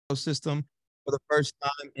system for the first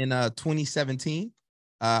time in 2017.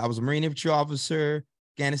 I was a Marine infantry officer,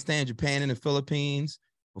 Afghanistan, Japan, and the Philippines.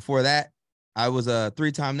 Before that, I was a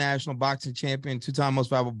 3-time national boxing champion, 2-time most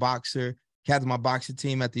valuable boxer, captain of my boxing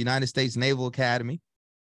team at the United States Naval Academy.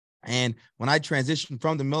 And when I transitioned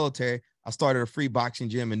from the military, I started a free boxing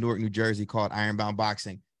gym in Newark, New Jersey called IRONBOUND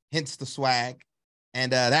Boxing, hence the swag.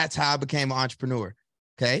 And that's how I became an entrepreneur.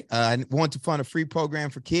 Okay. I wanted to fund a free program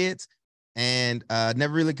for kids and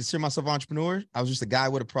never really considered myself an entrepreneur. I was just a guy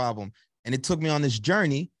with a problem. And it took me on this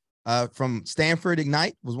journey from Stanford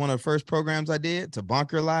Ignite was one of the first programs I did, to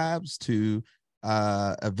Bunker Labs, to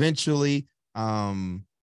eventually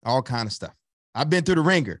all kind of stuff. I've been through the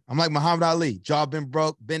ringer. I'm like Muhammad Ali, jaw been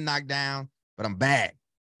broke, been knocked down, but I'm bad,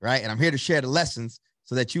 right? And I'm here to share the lessons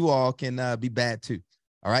so that you all can be bad too.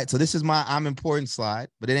 All right, so this is my I'm important slide,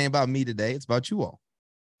 but it ain't about me today. It's about you all.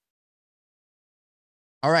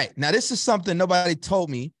 All right, now this is something nobody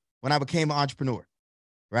told me when I became an entrepreneur,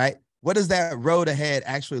 right? What does that road ahead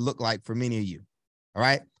actually look like for many of you? All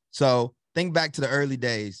right, so think back to the early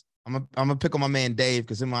days. I'm gonna pick on my man Dave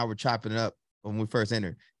because him and I were chopping it up when we first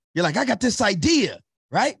entered. You're like, I got this idea,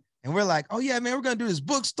 right? And we're like, oh yeah, man, we're gonna do this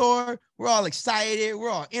bookstore. We're all excited.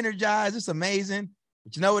 We're all energized. It's amazing.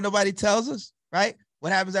 But you know what nobody tells us, right?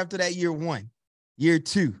 What happens after that? Year 1, year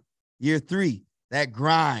 2, year 3, that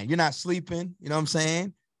grind. You're not sleeping. You know what I'm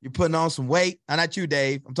saying? You're putting on some weight. Not you,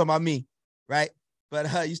 Dave. I'm talking about me, right?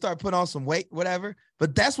 But you start putting on some weight, whatever.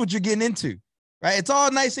 But that's what you're getting into, right? It's all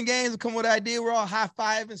nice and games to come with an idea. We're all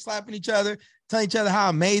high-fiving, slapping each other, telling each other how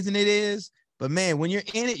amazing it is. But man, when you're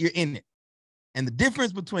in it, you're in it. And the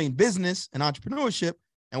difference between business and entrepreneurship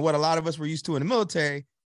and what a lot of us were used to in the military,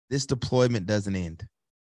 this deployment doesn't end.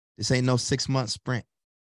 This ain't no 6-month sprint.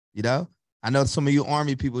 You know, I know some of you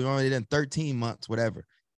Army people, you already done 13 months, whatever.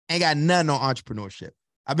 Ain't got nothing on entrepreneurship.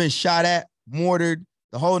 I've been shot at, mortared,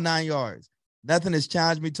 the whole 9 yards. Nothing has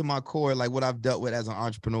challenged me to my core like what I've dealt with as an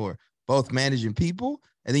entrepreneur, both managing people,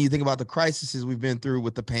 and then you think about the crises we've been through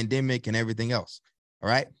with the pandemic and everything else. All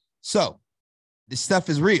right. So this stuff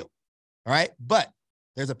is real. All right. But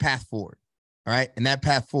there's a path forward. All right. And that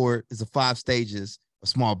path forward is the 5 stages of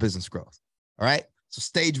small business growth. All right. So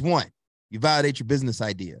stage 1, you validate your business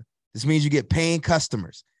idea. This means you get paying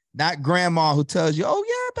customers, not grandma who tells you, oh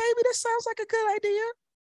yeah, baby, this sounds like a good idea.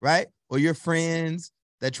 Right. Or your friends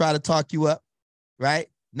that try to talk you up. Right.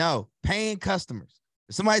 No, paying customers.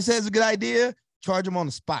 If somebody says a good idea, charge them on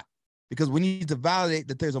the spot, because we need to validate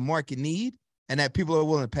that there's a market need and that people are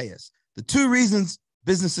willing to pay us. The 2 reasons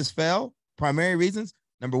businesses fail, primary reasons: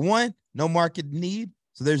 number 1, no market need,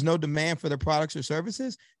 so there's no demand for their products or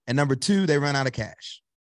services. And number 2, they run out of cash,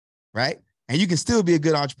 right? And you can still be a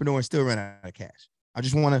good entrepreneur and still run out of cash. I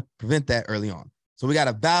just want to prevent that early on. So we got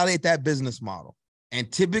to validate that business model.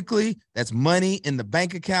 And typically that's money in the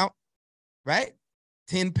bank account, right?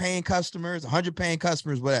 10 paying customers, 100 paying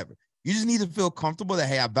customers, whatever. You just need to feel comfortable that,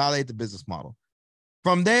 hey, I validate the business model.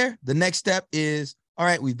 From there, the next step is, all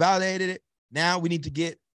right, we validated it. Now we need to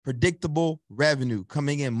get predictable revenue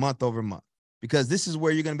coming in month over month, because this is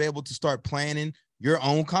where you're going to be able to start planning your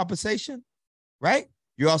own compensation, right?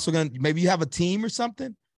 You're also going to, maybe you have a team or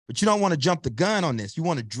something, but you don't want to jump the gun on this. You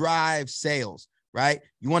want to drive sales, right?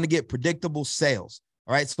 You want to get predictable sales.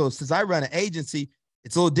 All right. So since I run an agency,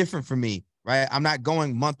 it's a little different for me, right? I'm not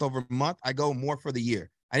going month over month. I go more for the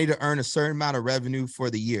year. I need to earn a certain amount of revenue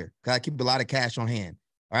for the year because I keep a lot of cash on hand.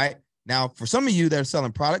 All right. Now, for some of you that are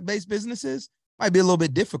selling product-based businesses, might be a little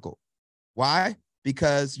bit difficult. Why?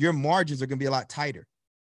 Because your margins are going to be a lot tighter.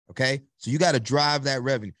 Okay. So you got to drive that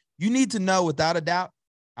revenue. You need to know without a doubt,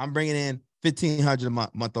 I'm bringing in $1,500 a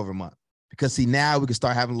month over month, because see, now we can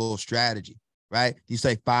start having a little strategy, right? You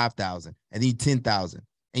say 5,000 and then 10,000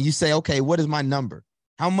 and you say, okay, what is my number?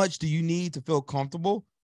 How much do you need to feel comfortable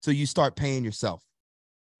so you start paying yourself?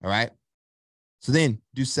 All right. So then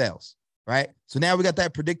do sales, right? So now we got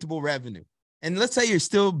that predictable revenue. And let's say you're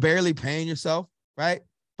still barely paying yourself, right?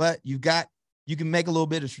 But you can make a little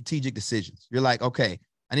bit of strategic decisions. You're like, okay,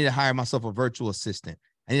 I need to hire myself a virtual assistant.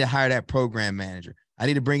 I need to hire that program manager. I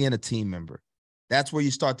need to bring in a team member. That's where you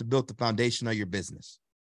start to build the foundation of your business.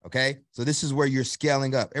 Okay. So this is where you're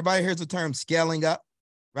scaling up. Everybody hears the term scaling up,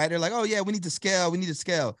 right? They're like, oh yeah, we need to scale. We need to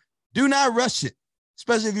scale. Do not rush it,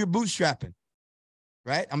 especially if you're bootstrapping,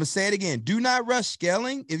 right? I'm going to say it again. Do not rush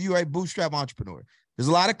scaling if you are a bootstrap entrepreneur. There's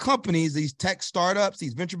a lot of companies, these tech startups,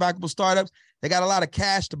 these venture-backable startups, they got a lot of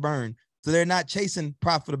cash to burn. So they're not chasing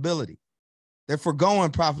profitability. They're foregoing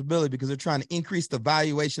profitability because they're trying to increase the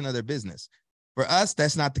valuation of their business. For us,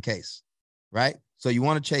 that's not the case, right? So you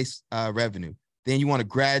want to chase revenue. Then you want to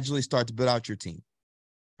gradually start to build out your team.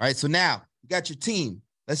 All right, so now you got your team.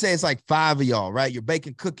 let's say it's like 5 of y'all, right? You're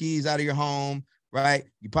baking cookies out of your home, right?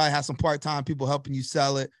 You probably have some part-time people helping you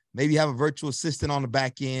sell it. Maybe you have a virtual assistant on the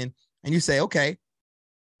back end, and you say, okay,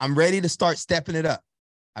 I'm ready to start stepping it up.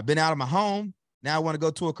 I've been out of my home. Now I want to go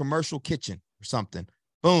to a commercial kitchen or something.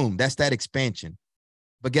 Boom, that's that expansion.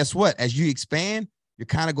 But guess what? As you expand, you're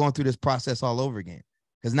kind of going through this process all over again,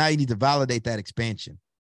 because now you need to validate that expansion,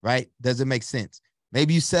 right? Does it make sense?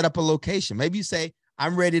 Maybe you set up a location. Maybe you say,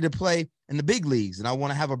 I'm ready to play in the big leagues and I want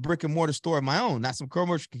to have a brick and mortar store of my own, not some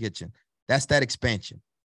commercial kitchen. That's that expansion.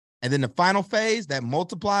 And then the final phase, that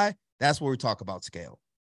multiply, that's where we talk about scale,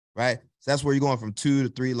 right? So that's where you're going from 2 to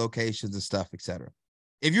 3 locations and stuff, et cetera.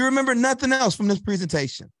 If you remember nothing else from this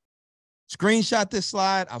presentation, screenshot this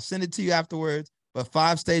slide. I'll send it to you afterwards, but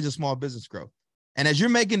 5 stages of small business growth. And as you're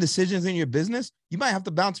making decisions in your business, you might have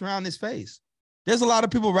to bounce around this phase. There's a lot of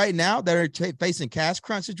people right now that are facing cash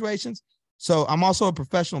crunch situations. So I'm also a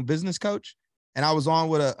professional business coach, and I was on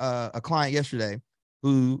with a client yesterday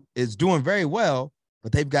who is doing very well,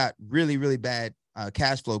 but they've got really, really bad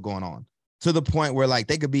cash flow going on, to the point where like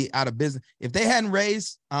they could be out of business. If they hadn't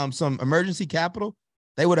raised some emergency capital,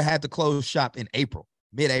 they would have had to close shop in April,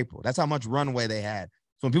 mid-April. That's how much runway they had.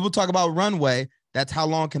 So when people talk about runway, that's how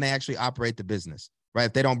long can they actually operate the business, right?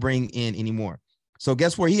 If they don't bring in anymore. So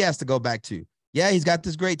guess where he has to go back to? Yeah, he's got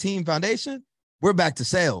this great team foundation. We're back to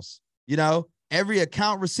sales. You know, every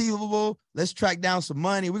account receivable, let's track down some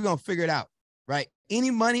money. We're going to figure it out, right?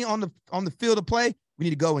 Any money on the field of play, we need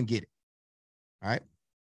to go and get it. All right.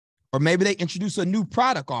 Or maybe they introduce a new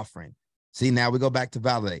product offering. See, now we go back to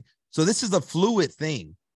validate. So this is a fluid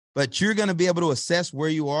thing, but you're going to be able to assess where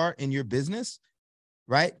you are in your business,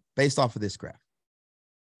 right? Based off of this graph.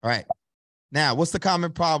 All right. Now, what's the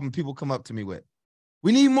common problem people come up to me with?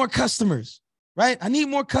 We need more customers, right? I need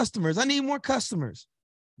more customers. I need more customers.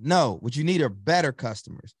 No, what you need are better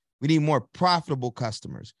customers. We need more profitable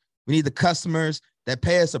customers. We need the customers that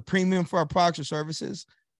pay us a premium for our products or services,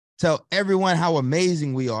 tell everyone how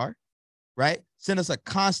amazing we are, right? Send us a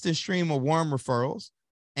constant stream of warm referrals.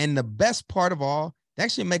 And the best part of all, they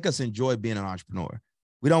actually make us enjoy being an entrepreneur.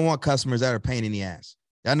 We don't want customers that are a pain in the ass.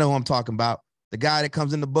 Y'all know who I'm talking about. The guy that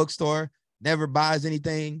comes in the bookstore, never buys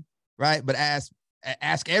anything, right? But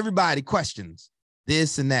ask everybody questions,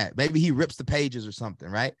 this and that. Maybe he rips the pages or something,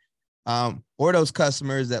 right? Or those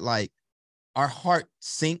customers that like our heart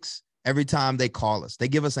sinks every time they call us. They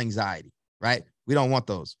give us anxiety, right? We don't want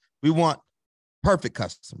those. We want perfect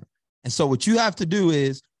customer. And so what you have to do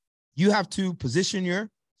is you have to position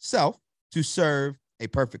yourself to serve a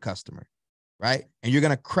perfect customer, right? And you're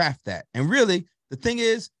going to craft that. And really, the thing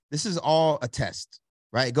is, this is all a test,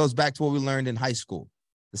 right? It goes back to what we learned in high school,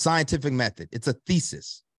 the scientific method. It's a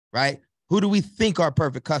thesis, right? Who do we think our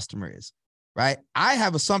perfect customer is, right? I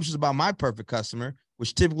have assumptions about my perfect customer,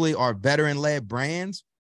 which typically are veteran-led brands,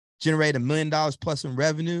 generate $1 million plus in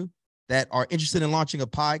revenue, that are interested in launching a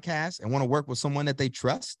podcast and want to work with someone that they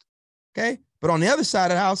trust, okay? But on the other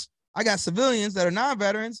side of the house, I got civilians that are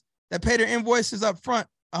non-veterans that pay their invoices up front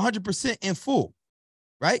 100% in full,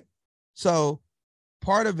 right? So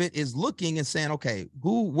part of it is looking and saying, okay,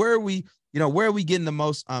 where are we getting the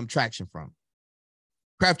most traction from?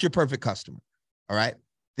 Craft your perfect customer, all right?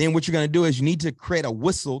 Then what you're going to do is you need to create a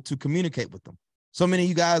whistle to communicate with them. So many of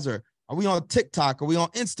you guys are we on TikTok? Are we on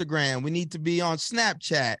Instagram? We need to be on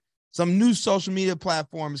Snapchat. Some new social media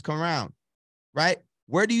platforms come around, right?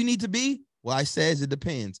 Where do you need to be? Well, I says it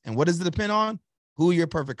depends. And what does it depend on? Who your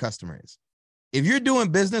perfect customer is. If you're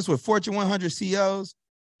doing business with Fortune 100 CEOs,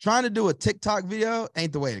 trying to do a TikTok video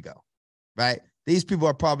ain't the way to go, right? These people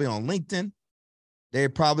are probably on LinkedIn. They're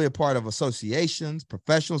probably a part of associations,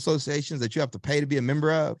 professional associations that you have to pay to be a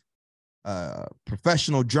member of,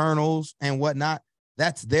 professional journals and whatnot.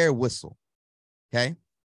 That's their whistle, okay?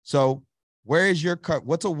 So where is your cup?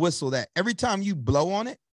 What's a whistle that every time you blow on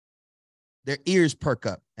it, their ears perk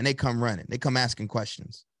up and they come running. They come asking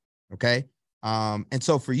questions, okay? And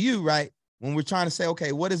so for you, right, when we're trying to say,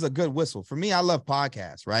 okay, what is a good whistle? For me, I love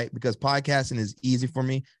podcasts, right? Because podcasting is easy for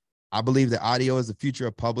me. I believe that audio is the future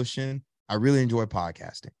of publishing. I really enjoy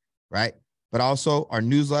podcasting, right? But also our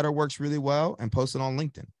newsletter works really well and posted on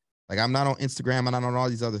LinkedIn. Like I'm not on Instagram, I'm not on all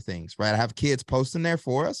these other things, right? I have kids posting there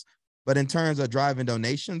for us, but in terms of driving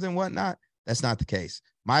donations and whatnot, that's not the case.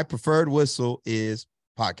 My preferred whistle is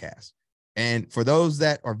podcast. And for those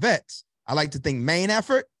that are vets, I like to think main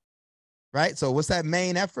effort, right? So what's that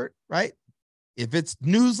main effort, right? If it's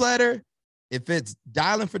newsletter, if it's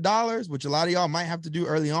dialing for dollars, which a lot of y'all might have to do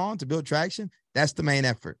early on to build traction, that's the main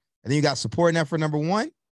effort. And then you got support effort number 1,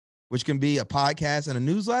 which can be a podcast and a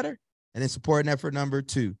newsletter. And then support effort number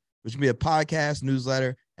 2, which can be a podcast,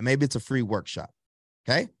 newsletter, and maybe it's a free workshop.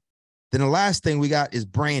 Okay. Then the last thing we got is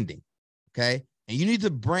branding, okay? And you need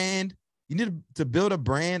to build a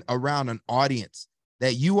brand around an audience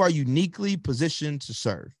that you are uniquely positioned to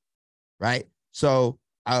serve, right? So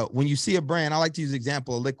when you see a brand, I like to use the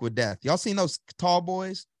example of Liquid Death. Y'all seen those tall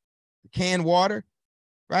boys, canned water,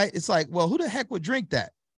 right? It's like, well, who the heck would drink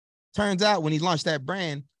that? Turns out when he launched that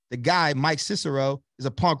brand, the guy, Mike Cicero, is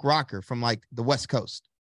a punk rocker from like the West Coast,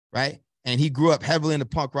 right? And he grew up heavily in the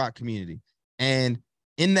punk rock community. And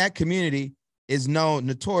in that community is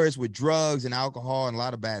notorious with drugs and alcohol and a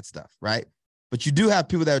lot of bad stuff, right? But you do have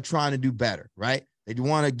people that are trying to do better, right? They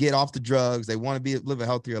want to get off the drugs. They want to live a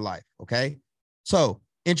healthier life, okay? So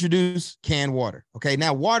introduce canned water, okay?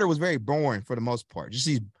 Now, water was very boring for the most part. Just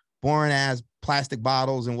these boring ass plastic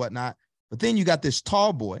bottles and whatnot. But then you got this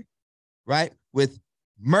tall boy, right, with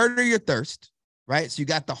Murder Your Thirst, right? So you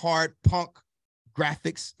got the hard punk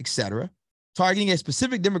graphics, etc., targeting a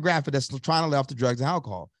specific demographic that's trying to lay off the drugs and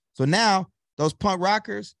alcohol. So now those punk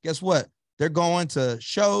rockers, guess what? They're going to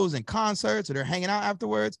shows and concerts, or they're hanging out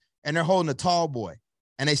afterwards, and they're holding a tall boy,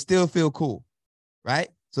 and they still feel cool, right?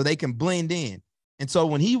 So they can blend in. And so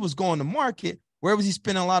when he was going to market, where was he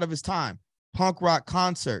spending a lot of his time? Punk rock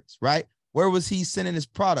concerts, right? Where was he sending his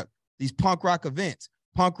product? These punk rock events,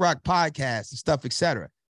 punk rock podcasts and stuff, etc.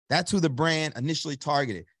 That's who the brand initially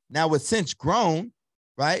targeted. Now, with since grown,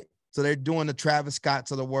 right? So they're doing the Travis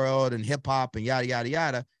Scotts of the world and hip hop and yada, yada,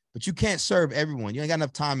 yada. But you can't serve everyone. You ain't got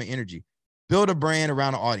enough time and energy. Build a brand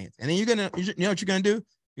around an audience. And then you know what you're going to do?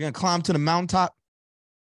 You're going to climb to the mountaintop.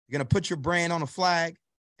 You're going to put your brand on a flag.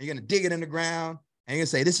 And you're going to dig it in the ground. And you're going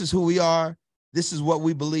to say, this is who we are. This is what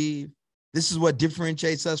we believe. This is what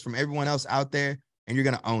differentiates us from everyone else out there. And you're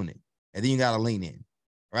going to own it. And then you got to lean in,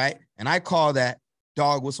 right? And I call that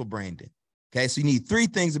dog whistle branding. Okay, so you need 3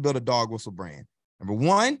 things to build a dog whistle brand. Number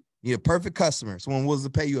 1, you need a perfect customer. Someone willing to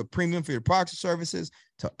pay you a premium for your products or services.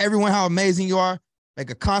 Tell everyone how amazing you are. Make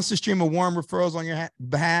a constant stream of warm referrals on your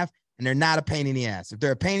behalf, and they're not a pain in the ass. If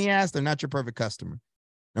they're a pain in the ass, they're not your perfect customer.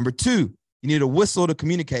 Number 2, you need a whistle to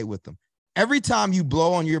communicate with them. Every time you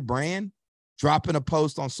blow on your brand, dropping a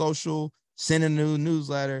post on social, sending a new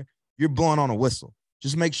newsletter, you're blowing on a whistle.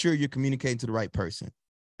 Just make sure you're communicating to the right person.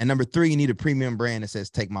 And number 3, you need a premium brand that says,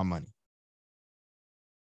 take my money.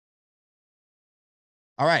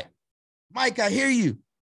 All right, Mike, I hear you,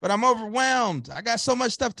 but I'm overwhelmed. I got so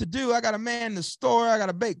much stuff to do. I got to man the store. I got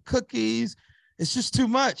to bake cookies. It's just too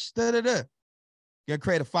much. You're going to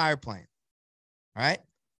create a fire plan. All right.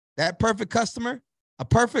 That perfect customer, a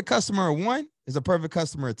perfect customer of 1 is a perfect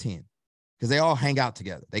customer of 10 because they all hang out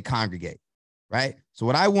together. They congregate. Right. So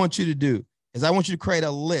what I want you to do is I want you to create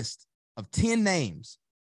a list of 10 names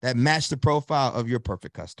that match the profile of your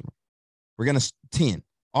perfect customer. We're going to 10.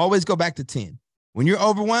 Always go back to 10. When you're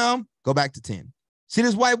overwhelmed, go back to 10. See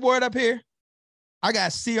this whiteboard up here? I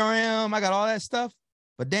got CRM, I got all that stuff.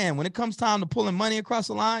 But damn, when it comes time to pulling money across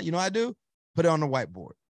the line, you know what I do? Put it on the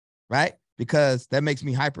whiteboard, right? Because that makes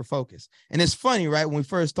me hyper-focused. And it's funny, right? When we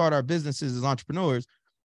first start our businesses as entrepreneurs,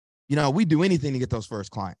 you know, we do anything to get those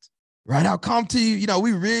first clients, right? I'll come to you. You know,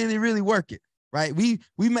 we really, really work it, right? We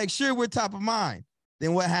make sure we're top of mind.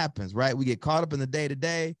 Then what happens, right? We get caught up in the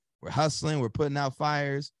day-to-day. We're hustling. We're putting out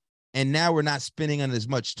fires. And now we're not spending on as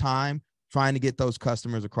much time trying to get those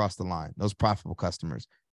customers across the line, those profitable customers.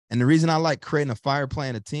 And the reason I like creating a fire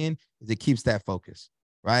plan of 10 is it keeps that focus,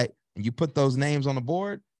 right? And you put those names on the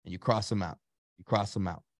board and you cross them out. You cross them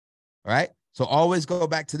out, all right? So always go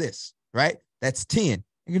back to this, right? That's 10.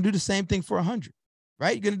 You're going to do the same thing for 100,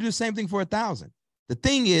 right? You're going to do the same thing for 1,000. The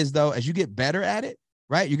thing is, though, as you get better at it,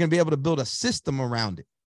 right, you're going to be able to build a system around it,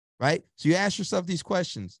 right? So you ask yourself these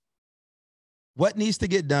questions. What needs to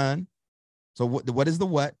get done? So what is the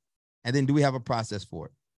what? And then do we have a process for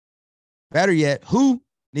it? Better yet, who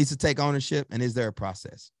needs to take ownership, and is there a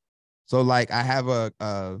process? So like I have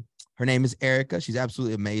her name is Erica. She's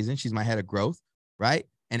absolutely amazing. She's my head of growth, right?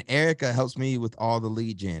 And Erica helps me with all the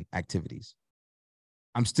lead gen activities.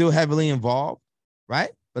 I'm still heavily involved,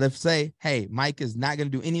 right? But if say, hey, Mike is not going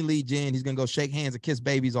to do any lead gen, he's going to go shake hands and kiss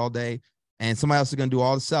babies all day, and somebody else is going to do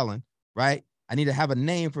all the selling, right? I need to have a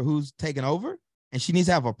name for who's taking over, and she needs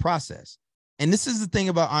to have a process. And this is the thing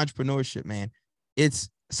about entrepreneurship, man. It's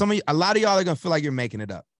a lot of y'all are going to feel like you're making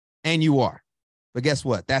it up, and you are. But guess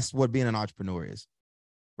what? That's what being an entrepreneur is,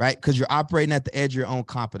 right? Because you're operating at the edge of your own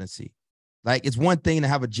competency. Like, it's one thing to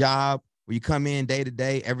have a job where you come in day to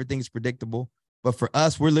day, everything's predictable. But for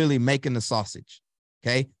us, we're literally making the sausage,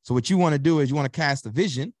 okay? So what you want to do is you want to cast a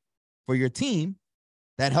vision for your team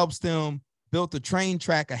that helps them build the train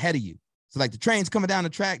track ahead of you. So like the train's coming down the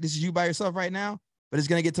track. This is you by yourself right now, but it's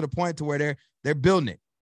going to get to the point to where they're building it,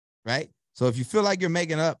 right? So if you feel like you're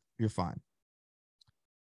making up, you're fine.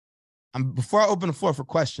 Before I open the floor for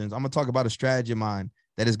questions, I'm going to talk about a strategy of mine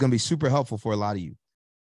that is going to be super helpful for a lot of you.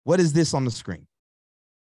 What is this on the screen?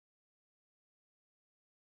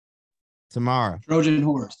 Tamara. Trojan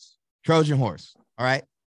horse. Trojan horse. All right.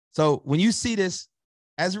 So when you see this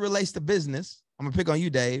as it relates to business, I'm going to pick on you,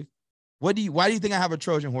 Dave. Why do you think I have a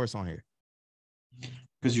Trojan horse on here?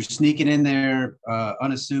 Because you're sneaking in there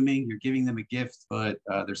unassuming. You're giving them a gift, but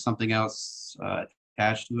there's something else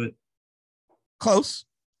attached to it. Close.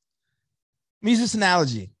 Let me use this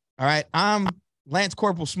analogy. All right. I'm Lance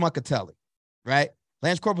Corporal Smuckatelli, right?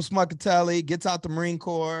 Lance Corporal Smuckatelli gets out the Marine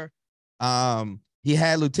Corps. He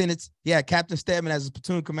had Captain Steadman as his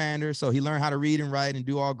platoon commander. So he learned how to read and write and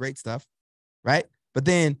do all great stuff, right? But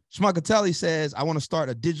then Smuckatelli says, I want to start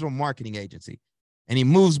a digital marketing agency. And he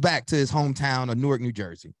moves back to his hometown of Newark, New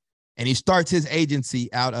Jersey. And he starts his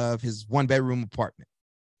agency out of his 1-bedroom apartment.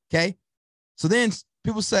 Okay. So then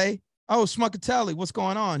people say, oh, Smuckatelli, what's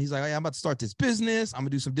going on? He's like, hey, I'm about to start this business. I'm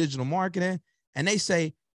going to do some digital marketing. And they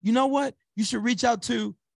say, you know what? You should reach out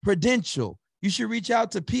to Prudential. You should reach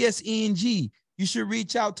out to PSE&G. You should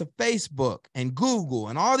reach out to Facebook and Google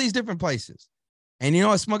and all these different places. And you know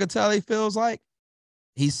what Smuckatelli feels like?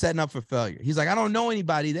 He's setting up for failure. He's like, I don't know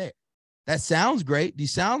anybody there. That sounds great.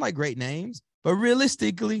 These sound like great names. But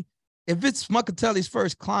realistically, if it's Smuckatelli's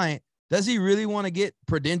first client, does he really want to get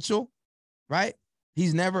Prudential, right?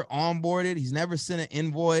 He's never onboarded. He's never sent an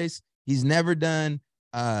invoice. He's never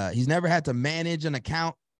had to manage an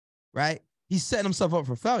account, right? He's setting himself up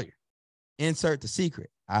for failure. Insert the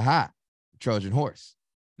secret. Aha, Trojan horse.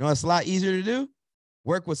 You know, it's a lot easier to do.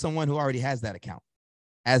 Work with someone who already has that account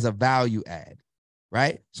as a value add,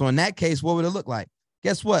 right? So in that case, what would it look like?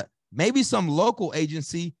 Guess what? Maybe some local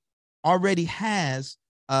agency already has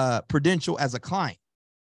Prudential as a client.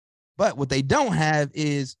 But what they don't have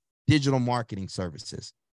is digital marketing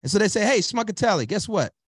services. And so they say, hey, Smuckatelli, guess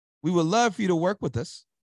what? We would love for you to work with us.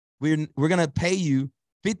 We're going to pay you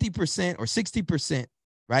 50% or 60%,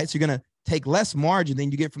 right? So you're going to take less margin than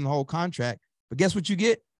you get from the whole contract. But guess what you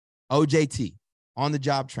get? OJT, on the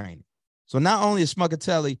job training. So not only is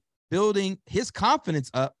Smuckatelli building his confidence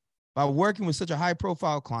up by working with such a high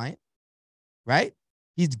profile client, right?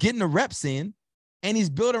 He's getting the reps in and he's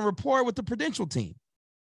building rapport with the Prudential team.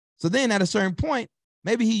 So then at a certain point,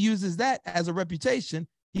 maybe he uses that as a reputation.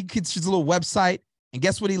 He gets his little website and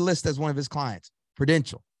guess what he lists as one of his clients?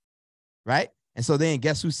 Prudential, right? And so then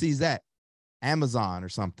guess who sees that? Amazon or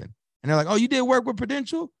something. And they're like, oh, you did work with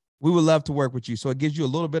Prudential? We would love to work with you. So it gives you a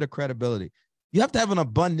little bit of credibility. You have to have an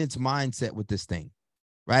abundance mindset with this thing,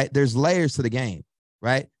 right? There's layers to the game,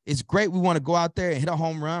 right? It's great. We want to go out there and hit a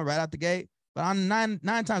home run right out the gate. But on nine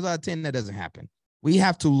times out of 10, that doesn't happen. We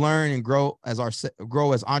have to learn and grow as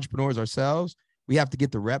entrepreneurs ourselves. We have to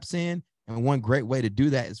get the reps in. And one great way to do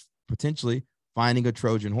that is potentially finding a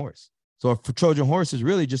Trojan horse. So a Trojan horse is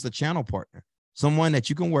really just a channel partner, someone that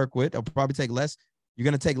you can work with. They'll probably take less. You're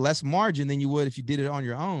going to take less margin than you would if you did it on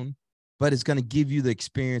your own, but it's going to give you the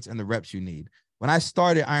experience and the reps you need. When I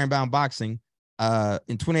started IRONBOUND Boxing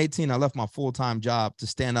in 2018, I left my full-time job to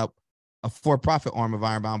stand up a for-profit arm of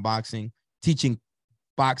IRONBOUND Boxing, teaching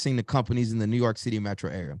boxing to companies in the New York City metro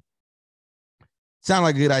area. Sounded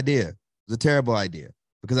like a good idea. It was a terrible idea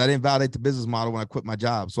because I didn't validate the business model when I quit my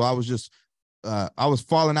job. So I was just, I was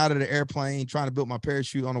falling out of the airplane trying to build my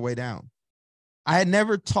parachute on the way down. I had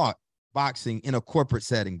never taught boxing in a corporate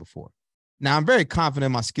setting before. Now I'm very confident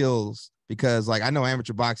in my skills because like I know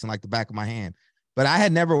amateur boxing like the back of my hand, but I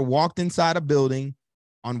had never walked inside a building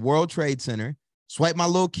on World Trade Center, swiped my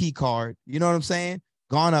little key card. You know what I'm saying?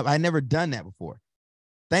 Gone up. I had never done that before.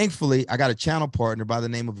 Thankfully, I got a channel partner by the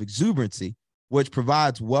name of Exuberancy, which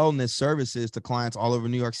provides wellness services to clients all over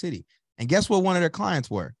New York City. And guess what one of their clients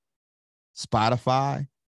were? Spotify,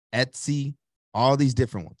 Etsy, all these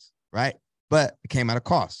different ones, right? But it came at a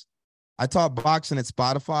cost. I taught boxing at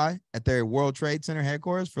Spotify at their World Trade Center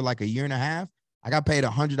headquarters for like a year and a half. I got paid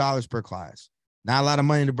 $100 per class. Not a lot of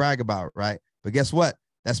money to brag about, right? But guess what?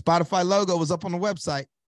 That Spotify logo was up on the website.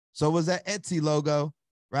 So was that Etsy logo,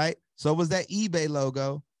 right? So was that eBay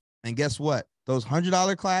logo. And guess what? Those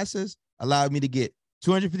 $100 classes allowed me to get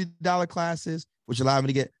 $250 classes, which allowed me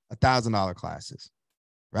to get $1,000 classes,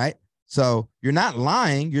 right? So you're not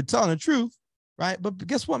lying. You're telling the truth, right? But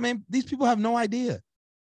guess what, man? These people have no idea,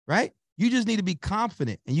 right? You just need to be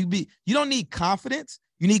confident. And you don't need confidence.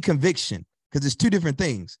 You need conviction because it's two different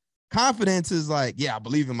things. Confidence is like, yeah, I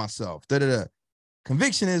believe in myself.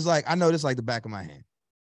 Conviction is like, I know this like the back of my hand.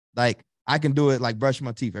 Like I can do it like brushing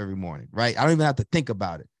my teeth every morning, right? I don't even have to think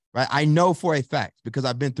about it, right? I know for a fact because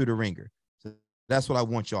I've been through the ringer. So that's what I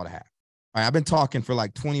want y'all to have. All right, I've been talking for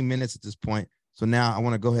like 20 minutes at this point. So now I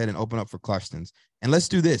want to go ahead and open up for questions. And let's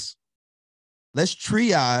do this. let's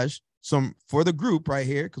triage some for the group right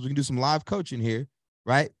here, because we can do some live coaching here,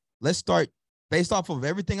 right? Let's start based off of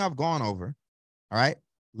everything I've gone over. All right.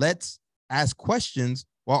 Let's ask questions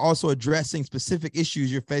while also addressing specific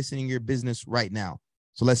issues you're facing in your business right now.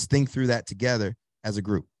 So let's think through that together as a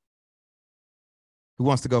group. Who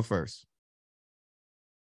wants to go first?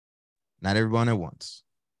 Not everyone at once.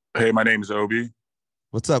 Hey, my name is Obi.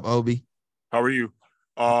 What's up, Obi? How are you?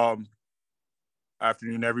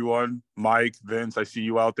 Afternoon, everyone. Mike, Vince, I see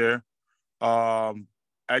you out there.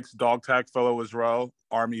 Ex-dog tag fellow as well,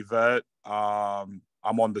 Army vet. I'm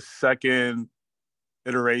on the second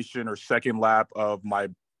iteration or second lap of my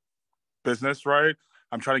business, right?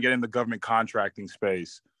 I'm trying to get in the government contracting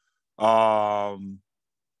space. A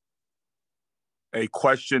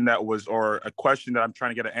question that I'm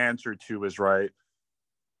trying to get an answer to is, right,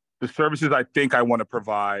 the services I think I want to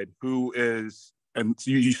provide, who is, and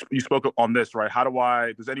you spoke on this, right?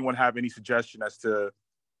 Does anyone have any suggestion as to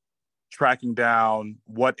tracking down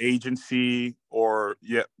what agency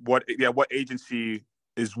what agency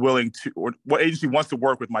is willing to, or what agency wants to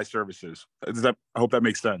work with my services? I hope that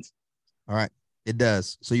makes sense. All right. It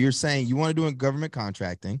does. So you're saying you want to do government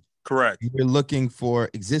contracting. Correct. You're looking for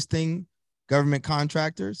existing government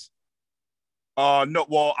contractors? No.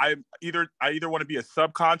 Well, I either want to be a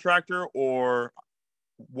subcontractor, or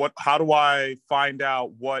how do I find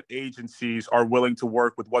out what agencies are willing to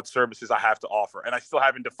work with what services I have to offer? And I still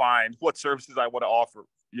haven't defined what services I want to offer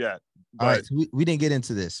yet. All right. So we didn't get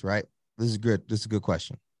into this, right? This is good. This is a good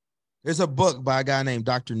question. There's a book by a guy named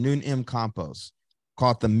Dr. Noon M. Campos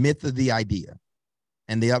called The Myth of the Idea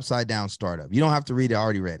and the Upside Down Startup. You don't have to read it. I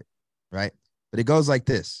already read it, right? But it goes like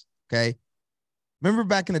this, okay? Remember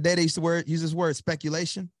back in the day, they used to use this word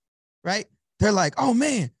speculation, right? They're like, oh,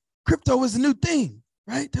 man, crypto is a new thing,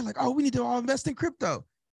 right? They're like, oh, we need to all invest in crypto.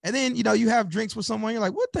 And then, you have drinks with someone. You're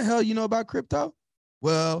like, what the hell you know about crypto?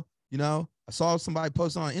 Well, I saw somebody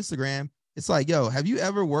post on Instagram. It's like, yo, have you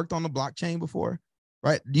ever worked on the blockchain before,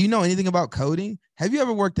 right? Do you know anything about coding? Have you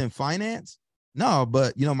ever worked in finance? No,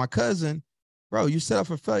 but, my cousin, bro, you set up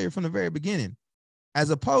for failure from the very beginning,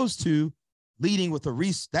 as opposed to leading with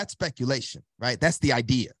that's speculation, right? That's the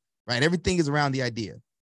idea, right? Everything is around the idea.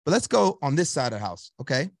 But let's go on this side of the house,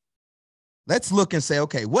 okay? Let's look and say,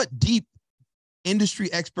 okay, what deep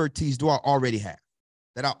industry expertise do I already have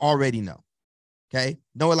that I already know, okay?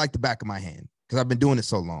 Know it like the back of my hand because I've been doing it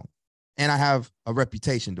so long and I have a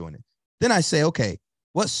reputation doing it. Then I say, okay,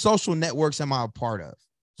 what social networks am I a part of?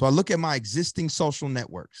 So I look at my existing social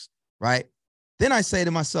networks, right? Then I say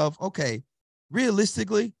to myself, okay,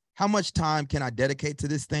 realistically, how much time can I dedicate to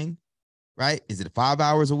this thing, right? Is it 5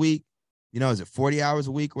 hours a week? Is it 40 hours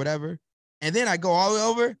a week, whatever? And then I go all the way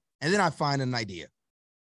over and then I find an idea.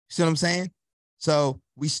 See what I'm saying? So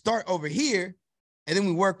we start over here and then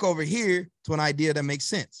we work over here to an idea that makes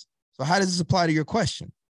sense. So how does this apply to your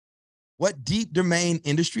question? What deep domain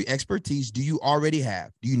industry expertise do you already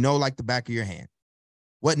have? Do you know like the back of your hand?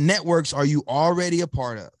 What networks are you already a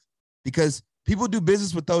part of? Because people do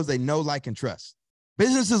business with those they know, like, and trust.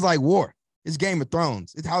 Business is like war. It's Game of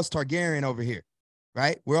Thrones. It's House Targaryen over here,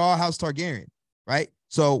 right? We're all House Targaryen, right?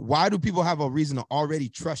 So why do people have a reason to already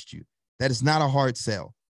trust you? That is not a hard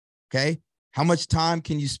sell, okay? How much time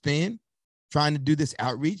can you spend trying to do this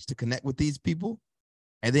outreach to connect with these people?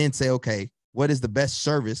 And then say, okay, what is the best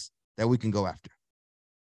service that we can go after?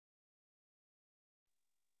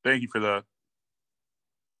 Thank you for that.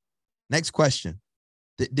 Next question.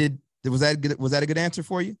 Was that a good answer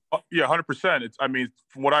for you? Yeah, 100%.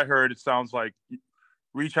 From what I heard, it sounds like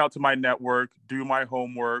reach out to my network, do my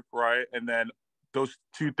homework, right? And then those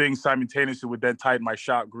two things simultaneously would then tighten my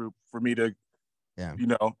shot group for me to,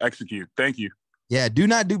 execute. Thank you. Yeah, do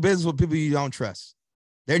not do business with people you don't trust.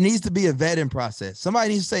 There needs to be a vetting process. Somebody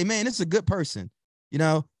needs to say, man, this is a good person,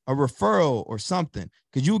 a referral or something,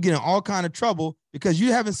 because you will get in all kind of trouble because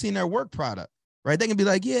you haven't seen their work product, right? They can be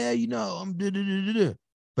like, yeah, I'm da-da-da-da-da.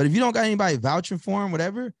 But if you don't got anybody vouching for them,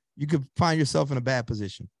 whatever, you could find yourself in a bad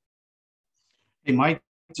position. Hey, Mike,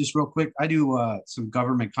 just real quick. I do some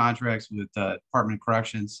government contracts with Department of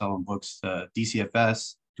Corrections, selling books to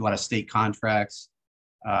DCFS, do a lot of state contracts.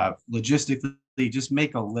 Logistically, just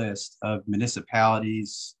make a list of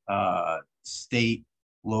municipalities, state,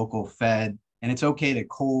 local, fed, and it's okay to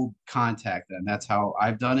cold contact them. That's how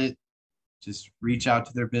I've done it. Just reach out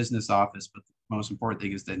to their business office. But the most important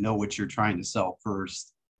thing is to know what you're trying to sell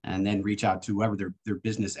first, and then reach out to whoever their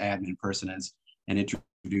business admin person is and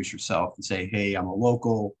introduce yourself and say, hey, I'm a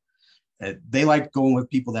local. They like going with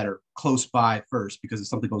people that are close by first, because if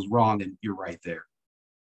something goes wrong, then you're right there.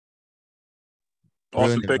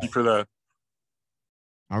 Awesome. Thank you for that.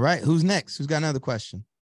 All right. Who's next? Who's got another question?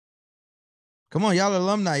 Come on, y'all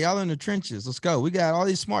alumni, y'all in the trenches. Let's go. We got all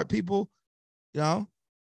these smart people, you know.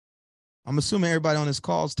 I'm assuming everybody on this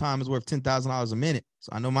call's time is worth $10,000 a minute.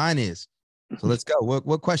 So I know mine is. So let's go.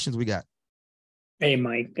 What questions we got? Hey,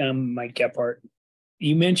 Mike, I'm Mike Gephardt.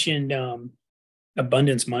 You mentioned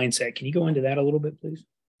abundance mindset. Can you go into that a little bit, please?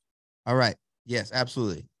 All right. Yes,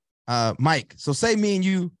 absolutely. Mike, so say me and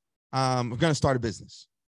you are going to start a business,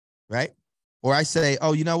 right? Or I say,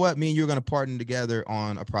 oh, you know what? Me and you are going to partner together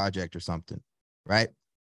on a project or something, right?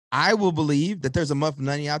 I will believe that there's enough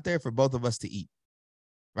money out there for both of us to eat,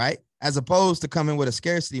 right? As opposed to coming with a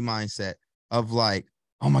scarcity mindset of like,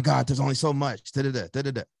 oh my God, there's only so much,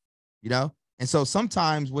 you know? And so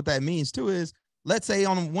sometimes what that means too is, let's say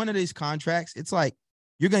on one of these contracts, it's like,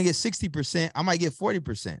 you're going to get 60%. I might get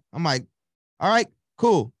 40%. I'm like, all right,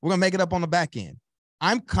 cool. We're going to make it up on the back end.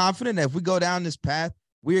 I'm confident that if we go down this path,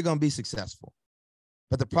 we are going to be successful.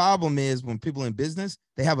 But the problem is when people in business,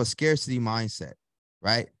 they have a scarcity mindset,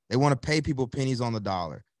 right? They want to pay people pennies on the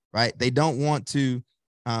dollar, right? They don't want to,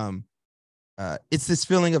 it's this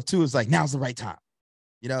feeling of too, it's like, now's the right time.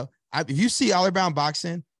 You know, if you see IRONBOUND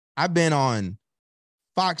Boxing, I've been on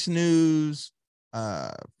Fox News,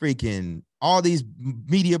 freaking all these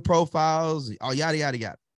media profiles, all yada, yada,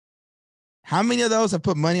 yada. How many of those have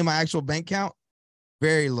put money in my actual bank account?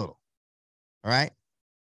 Very little. All right.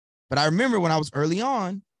 But I remember when I was early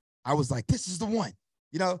on, I was like, this is the one,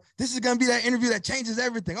 you know, this is going to be that interview that changes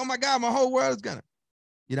everything. Oh my God, my whole world is going to,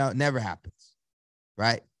 you know, it never happens.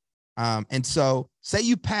 Right. And so say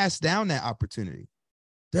you pass down that opportunity.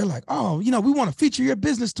 They're like, oh, you know, we want to feature your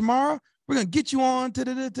business tomorrow. We're going to get you on.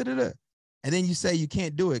 And then you say you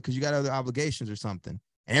can't do it because you got other obligations or something.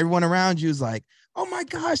 And everyone around you is like, oh my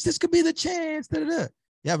gosh, this could be the chance. You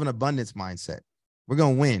have an abundance mindset. We're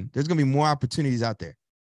going to win. There's going to be more opportunities out there.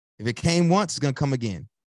 If it came once, it's going to come again,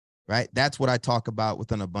 right? That's what I talk about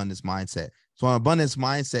with an abundance mindset. So an abundance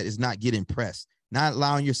mindset is not getting pressed, not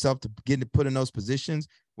allowing yourself to get put in those positions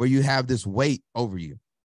where you have this weight over you.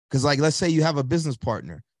 Because like, let's say you have a business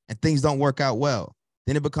partner and things don't work out well.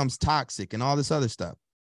 Then it becomes toxic and all this other stuff.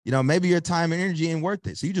 You know, maybe your time and energy ain't worth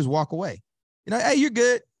it. So you just walk away. You know, hey, you're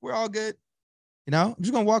good. We're all good. You know, I'm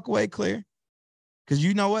just going to walk away clear. Because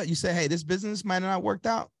you know what? You say, hey, this business might not have worked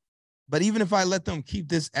out. But even if I let them keep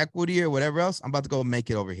this equity or whatever else, I'm about to go make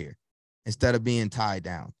it over here instead of being tied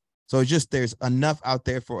down. So it's just there's enough out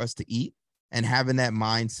there for us to eat and having that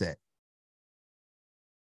mindset.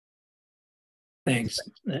 Thanks.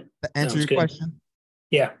 That answer your question?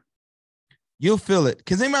 Yeah. You'll feel it.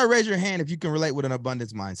 Because anybody raise your hand if you can relate with an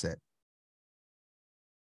abundance mindset.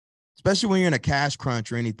 Especially when you're in a cash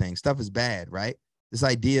crunch or anything. Stuff is bad, right? This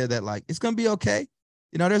idea that like, it's going to be okay.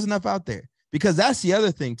 You know, there's enough out there. Because that's the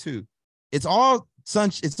other thing too. It's all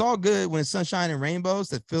good when it's sunshine and rainbows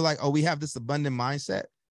that feel like, oh, we have this abundant mindset.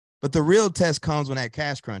 But the real test comes when that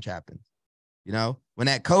cash crunch happens. You know, when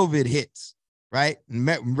that COVID hits, right?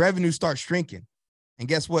 And revenue starts shrinking. And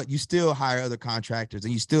guess what? You still hire other contractors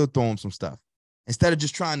and you still throw them some stuff. Instead of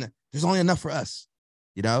just trying to, there's only enough for us.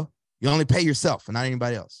 You know, you only pay yourself and not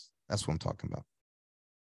anybody else. That's what I'm talking about.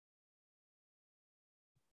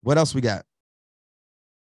 What else we got?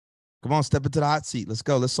 Come on, step into the hot seat. Let's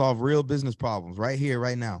go. Let's solve real business problems right here,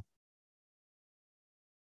 right now.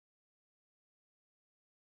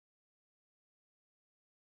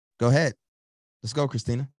 Go ahead. Let's go,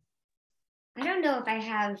 Christina. I don't know if I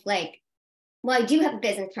have I do have a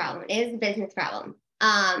business problem. It is a business problem.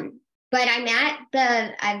 But I've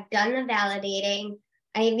done the validating.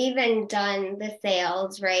 I've even done the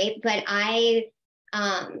sales, right? But I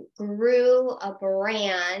grew a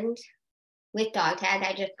brand with dog tag.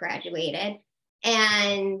 I just graduated.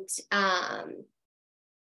 And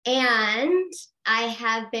I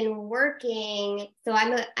have been working, so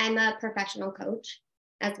I'm a professional coach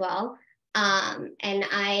as well. And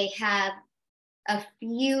I have a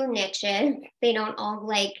few niches. They don't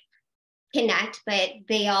all connect, but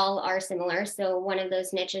they all are similar. So one of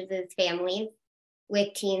those niches is families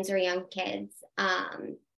with teens or young kids.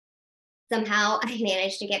 Somehow I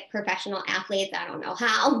managed to get professional athletes. I don't know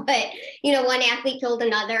how, but one athlete killed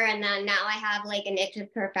another. And then now I have a niche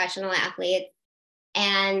of professional athletes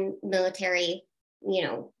and military,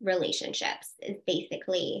 relationships is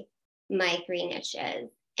basically my three niches.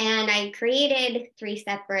 And I created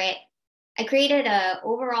a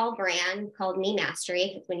overall brand called Me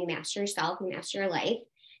Mastery, because when you master yourself, you master your life.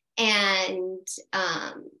 And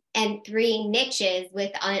three niches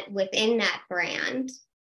within that brand.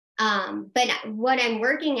 But what I'm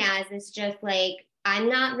working as is just I'm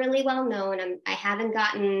not really well known. I haven't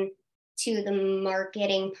gotten to the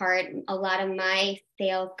marketing part. A lot of my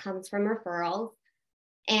sales comes from referrals.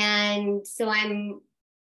 And so I'm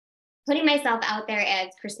putting myself out there as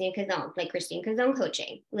Christina Cazone, like Christina Cazone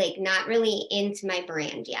Coaching, like not really into my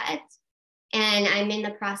brand yet. And I'm in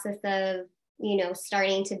the process of, you know,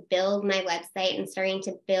 starting to build my website and starting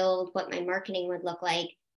to build what my marketing would look like.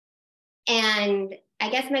 And I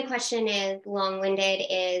guess my question is long-winded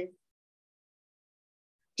is,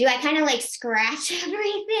 do I kind of like scratch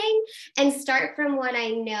everything and start from what I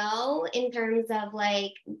know in terms of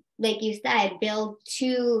like you said, build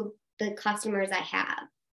to the customers I have?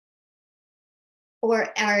 Or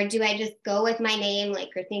do I just go with my name,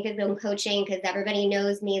 like Christina Cazone Coaching, because everybody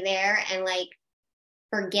knows me there, and like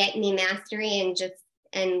forget me mastery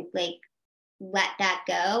and like let that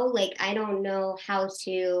go? Like, I don't know how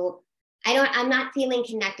to, I'm not feeling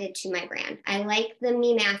connected to my brand. I like the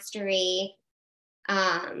me mastery.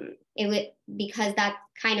 Because that's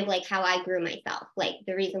kind of like how I grew myself. Like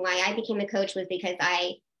the reason why I became a coach was because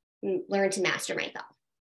I learned to master myself.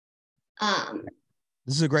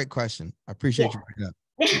 This is a great question. I appreciate you bringing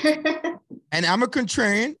it up. And I'm a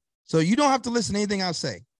contrarian, so you don't have to listen to anything I'll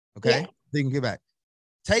say. Okay. Yeah. You can get back.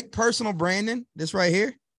 Take personal branding. This right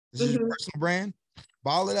here. This is your personal brand.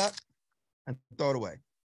 Ball it up and throw it away.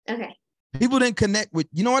 Okay. People didn't connect with,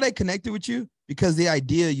 you know why they connected with you? Because the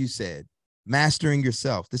idea you said, mastering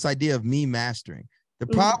yourself, this idea of me mastering. The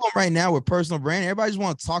problem right now with personal branding, everybody just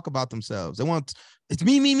want to talk about themselves. They want, it's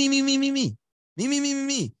me.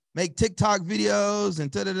 Make TikTok videos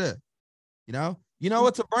and da-da-da. You know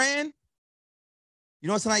what's a brand? You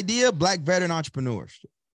know what's an idea? Black veteran entrepreneurs,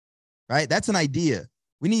 right? That's an idea.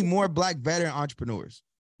 We need more Black veteran entrepreneurs.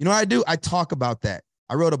 You know what I do? I talk about that.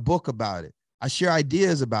 I wrote a book about it. I share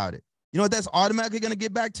ideas about it. You know what that's automatically going to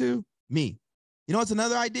get back to? Me. You know what's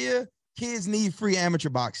another idea? Kids need free amateur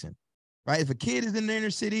boxing, right? If a kid is in the inner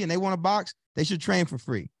city and they want to box, they should train for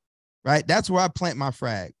free, right? That's where I plant my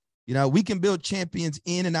flag. You know, we can build champions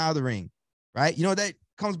in and out of the ring, right? You know what that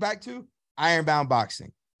comes back to? Ironbound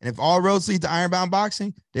boxing. And if all roads lead to Ironbound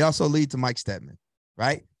boxing, they also lead to Mike Steadman,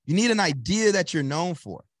 right? You need an idea that you're known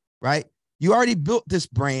for, right? You already built this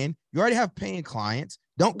brand. You already have paying clients.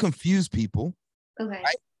 Don't confuse people. Okay.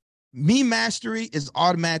 Right? Me mastery is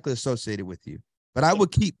automatically associated with you, but I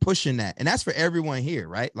would keep pushing that. And that's for everyone here,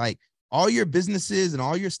 right? Like all your businesses and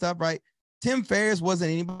all your stuff, right? Tim Ferriss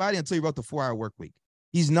wasn't anybody until he wrote the 4-Hour Work Week.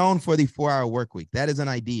 He's known for the 4-Hour Work Week. That is an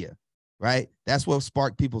idea, right? That's what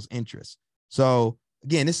sparked people's interest. So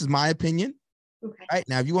again, this is my opinion, right?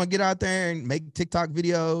 Now, if you want to get out there and make TikTok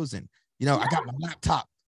videos and, you know, I got my laptop.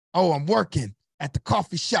 Oh, I'm working at the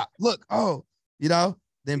coffee shop. Look, oh, you know,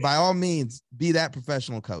 then by all means, be that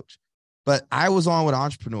professional coach. But I was on with an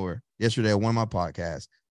entrepreneur yesterday on one of my podcasts.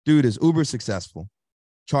 Dude is uber successful,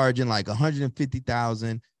 charging like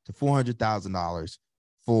 $150,000 to $400,000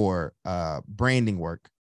 for branding work.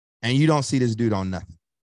 And you don't see this dude on nothing,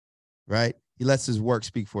 right? He lets his work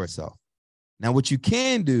speak for itself. Now, what you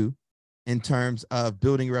can do in terms of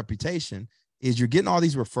building a reputation is you're getting all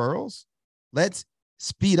these referrals. Let's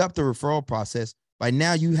speed up the referral process. By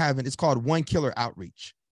now you haven't, it's called one killer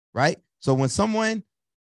outreach, right? So when someone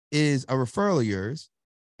is a referral of yours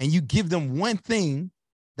and you give them one thing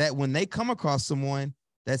that when they come across someone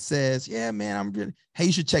that says, yeah, man, hey,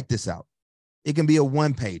 you should check this out. It can be a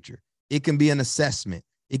one-pager. It can be an assessment.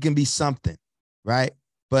 It can be something, right?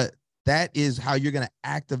 But that is how you're going to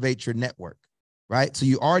activate your network, right? So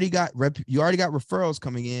you already got referrals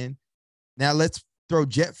coming in. Now let's throw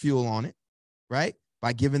jet fuel on it, right?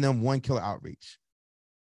 By giving them one killer outreach.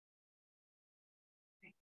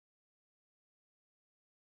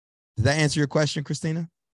 Did that answer your question, Christina?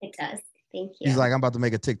 It does. Thank you. He's like, I'm about to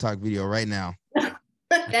make a TikTok video right now.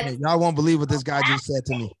 Y'all won't believe what this guy just said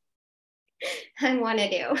to me. I want to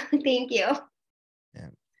do. Thank you. Yeah.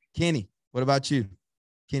 Kenny, what about you?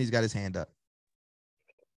 Kenny's got his hand up.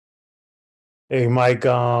 Hey, Mike.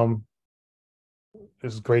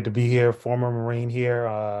 It's great to be here. Former Marine here.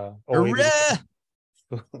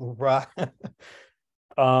 Right.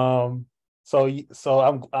 So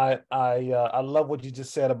I love what you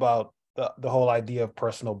just said about the whole idea of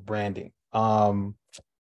personal branding.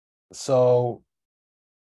 So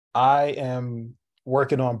I am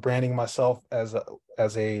working on branding myself as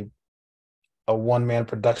a one-man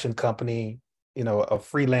production company, you know, a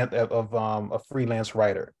freelance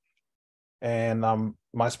writer. And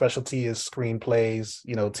my specialty is screenplays,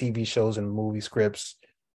 you know, TV shows and movie scripts.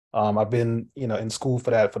 I've been, you know, in school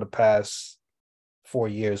for that for the past 4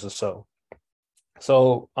 years or so.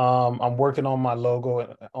 So I'm working on my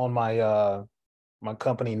logo, on my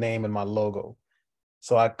company name and my logo.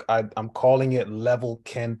 So I'm calling it Level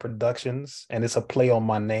Ken Productions, and it's a play on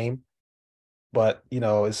my name, but you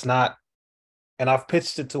know, it's not. And I've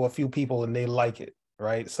pitched it to a few people and they like it,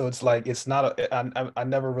 right? So it's like, it's not I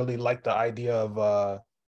never really liked the idea of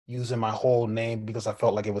using my whole name because I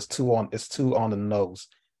felt like it's too on the nose.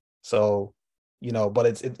 So, but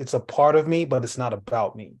it's a part of me, but it's not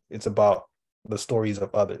about me. It's about the stories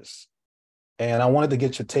of others. And I wanted to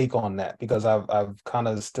get your take on that because I've kind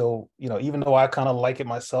of still, even though I kind of like it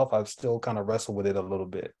myself, I've still kind of wrestled with it a little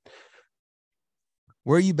bit.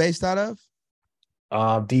 Where are you based out of?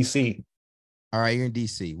 DC. All right, you're in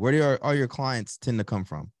DC. Where do all your clients tend to come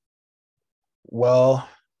from? Well,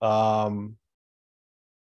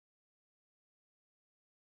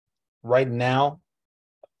 right now,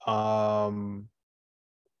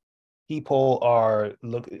 people are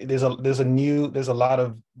there's a lot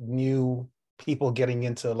of new people getting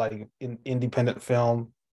into like independent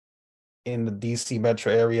film in the DC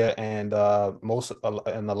metro area, and a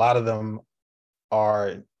lot of them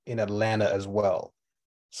are in Atlanta as well.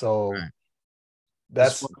 So right.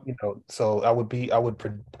 That's, so I would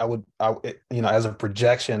as a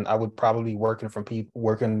projection, I would probably working for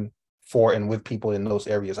and with people in those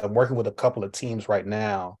areas. I'm working with a couple of teams right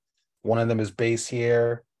now. One of them is based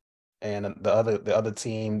here, and the other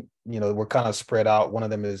team, we're kind of spread out. One of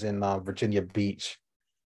them is in Virginia Beach.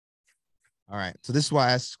 All right. So this is why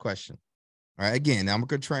I asked this question. All right. Again, I'm a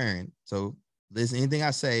contrarian. So listen, anything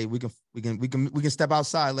I say, we can step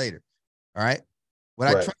outside later. All right. What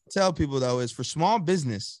I try to tell people though is for small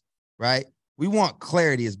business, right? We want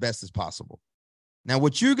clarity as best as possible. Now,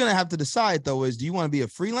 what you're gonna have to decide though is, do you want to be a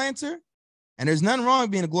freelancer? And there's nothing wrong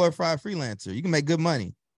with being a glorified freelancer. You can make good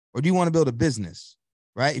money. Or do you want to build a business?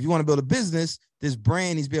 Right? If you want to build a business, this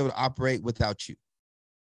brand needs to be able to operate without you.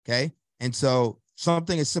 Okay. And so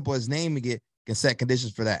something as simple as naming it can set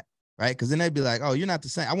conditions for that. Right? Because then they'd be like, oh, you're not the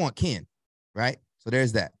same. I want Ken. Right? So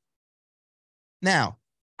there's that. Now,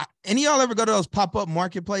 any of y'all ever go to those pop-up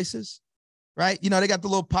marketplaces? Right? They got the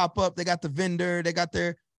little pop-up, they got the vendor, they got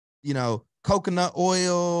their, coconut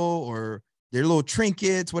oil or their little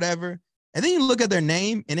trinkets, whatever. And then you look at their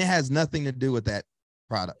name and it has nothing to do with that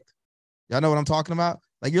product. Y'all know what I'm talking about?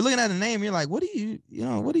 Like you're looking at a name, you're like, what do you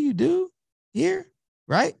do here?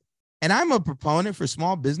 Right? And I'm a proponent for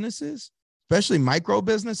small businesses, especially micro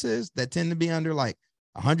businesses that tend to be under like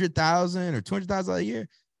 100,000 or 200,000 a year.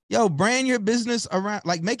 Yo, brand your business around,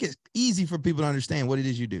 like make it easy for people to understand what it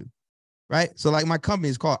is you do. Right? So like my company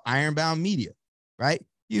is called IRONBOUND Media. Right?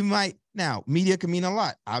 Now media can mean a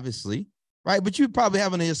lot, obviously. Right? But you probably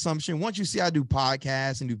have an assumption once you see I do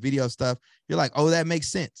podcasts and do video stuff, you're like, oh, that makes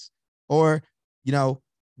sense. Or,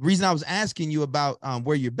 reason I was asking you about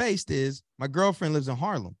where you're based is my girlfriend lives in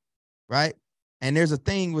Harlem, right? And there's a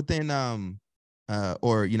thing within, I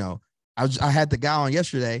had the guy on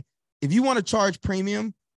yesterday. If you want to charge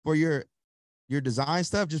premium for your design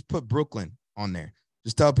stuff, just put Brooklyn on there.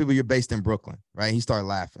 Just tell people you're based in Brooklyn, right? He started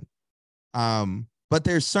laughing. But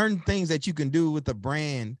there's certain things that you can do with a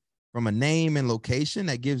brand from a name and location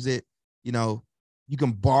that gives it, you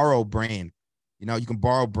can borrow brand. You can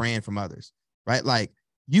borrow brand from others, right? Like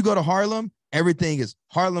you go to Harlem, everything is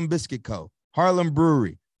Harlem Biscuit Co., Harlem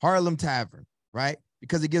Brewery, Harlem Tavern, right?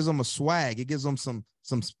 Because it gives them a swag. It gives them some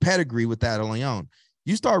pedigree with that on your own.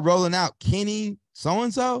 You start rolling out Kenny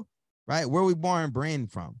so-and-so, right? Where we borrowing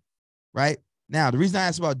brand from, right? Now, the reason I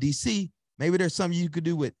asked about DC, maybe there's something you could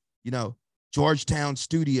do with, Georgetown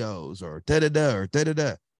Studios or da-da-da or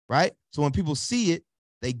da-da-da, right? So when people see it,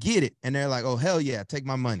 they get it. And they're like, oh, hell yeah, take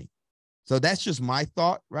my money. So that's just my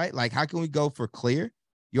thought, right? Like, how can we go for clear?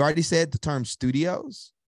 You already said the term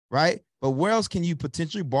studios, right? But where else can you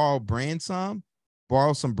potentially borrow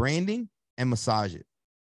some branding and massage it?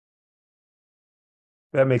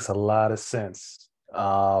 That makes a lot of sense.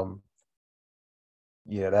 And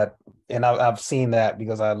I've seen that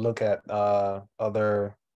because I look at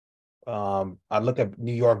I look at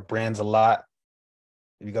New York brands a lot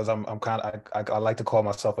because I like to call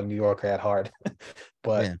myself a New Yorker at heart.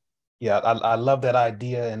 But yeah, I love that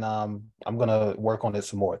idea, and I'm gonna work on it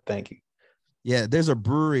some more. Thank you. Yeah, there's a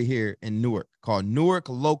brewery here in Newark called Newark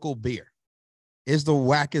Local Beer. It's the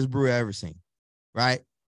wackest brewery I've ever seen, right?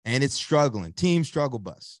 And it's struggling, team struggle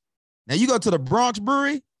bus. Now you go to the Bronx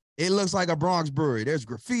Brewery, it looks like a Bronx brewery. There's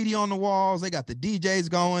graffiti on the walls. They got the DJs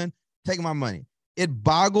going, taking my money. It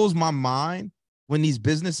boggles my mind when these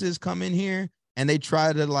businesses come in here and they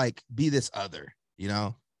try to like be this other,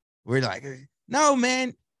 We're like, no,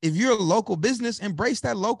 man, if you're a local business, embrace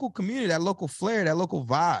that local community, that local flair, that local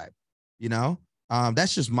vibe,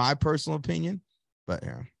 That's just my personal opinion. But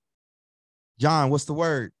yeah. John, what's the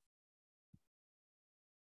word?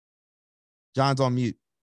 John's on mute.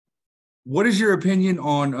 What is your opinion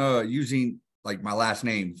on using like my last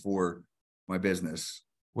name for my business?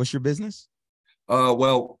 What's your business?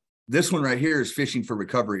 Well, this one right here is Fishing for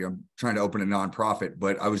Recovery. I'm trying to open a nonprofit,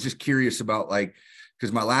 but I was just curious about like,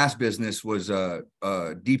 because my last business was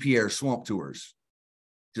DP Air Swamp Tours,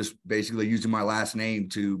 just basically using my last name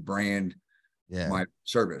to brand my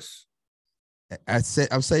service. I'll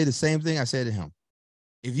say the same thing I said to him.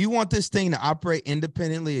 If you want this thing to operate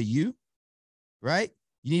independently of you, right,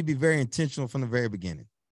 you need to be very intentional from the very beginning.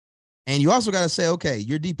 And you also got to say, okay,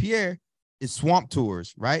 your DP Air is Swamp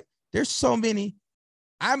Tours, right? There's so many.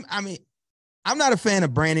 I'm not a fan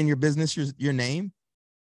of branding your business, your name,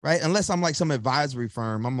 right? Unless I'm like some advisory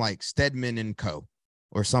firm. I'm like Steadman and Co.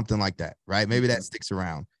 or something like that, right? Maybe that sticks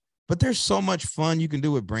around. But there's so much fun you can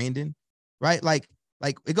do with branding, right? Like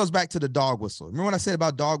it goes back to the dog whistle. Remember what I said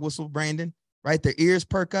about dog whistle branding, right? Their ears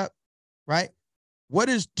perk up, right? What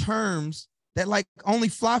is terms that like only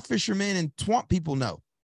fly fishermen and swamp people know?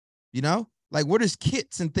 You know, like what is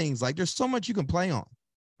kits and things? Like there's so much you can play on,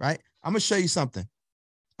 right? I'm gonna show you something.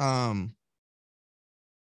 My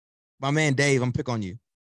man Dave, I'm pick on you.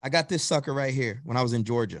 I got this sucker right here when I was in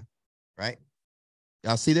Georgia, right?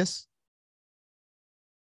 Y'all see this?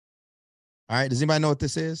 All right. Does anybody know what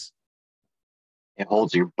this is? It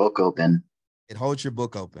holds your book open. It holds your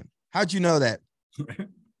book open. How'd you know that?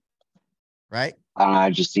 Right? I don't know. I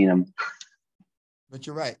just seen them. But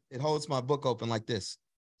you're right. It holds my book open like this.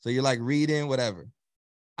 So you're like reading, whatever.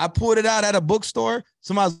 I pulled it out at a bookstore.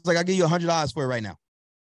 Somebody was like, I'll give you $100 for it right now.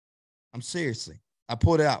 I'm seriously. I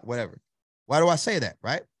pulled it out, whatever. Why do I say that,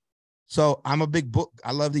 right? So I'm a big book.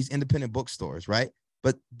 I love these independent bookstores, right?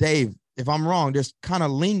 But Dave, if I'm wrong, there's kind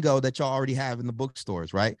of lingo that y'all already have in the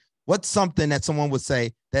bookstores, right? What's something that someone would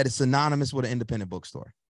say that is synonymous with an independent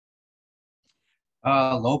bookstore?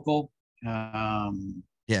 Local.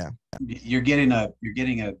 Yeah. You're getting a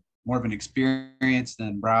more of an experience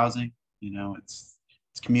than browsing. You know, it's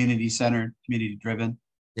community centered, community driven.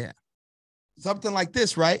 Yeah. Something like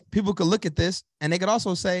this, right? People could look at this and they could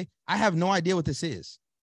also say, I have no idea what this is.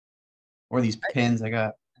 Or these pins I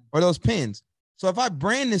got. Or those pins. So if I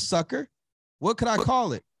brand this sucker, what could I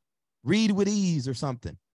call it? Read with ease or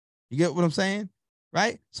something. You get what I'm saying?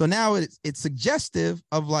 Right? So now it's suggestive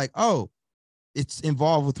of like, oh, it's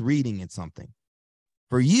involved with reading and something.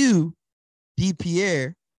 For you, DP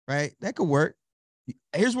Air, right? That could work.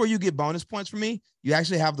 Here's where you get bonus points for me. You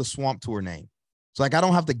actually have the Swamp Tour name. So like, I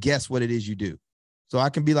don't have to guess what it is you do. So I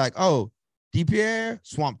can be like, oh, DP Air,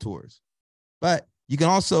 Swamp Tours. But you can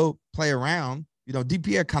also play around. You know,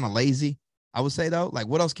 DP Air kind of lazy, I would say though. Like,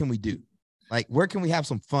 what else can we do? Like, where can we have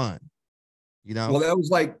some fun? You know? Well,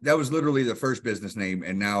 that was literally the first business name.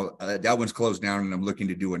 And now that one's closed down and I'm looking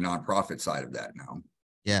to do a nonprofit side of that now.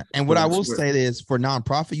 Yeah. And what I will say is for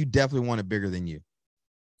nonprofit, you definitely want it bigger than you.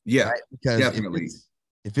 Yeah, right? Because definitely.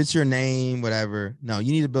 If it's your name, whatever, no,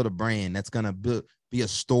 you need to build a brand that's going to be a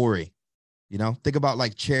story. You know, think about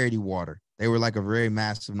like Charity Water. They were like a very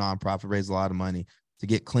massive nonprofit, raised a lot of money to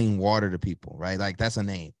get clean water to people, right? Like that's a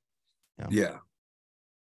name. You know? Yeah.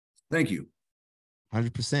 Thank you.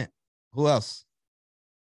 100%. Who else?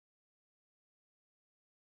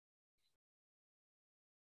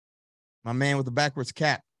 My man with the backwards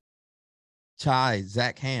cap. Chai,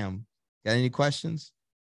 Zach Ham. Got any questions?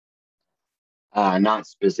 Not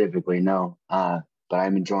specifically, no. But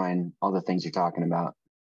I'm enjoying all the things you're talking about.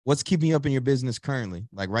 What's keeping you up in your business currently,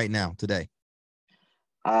 like right now, today?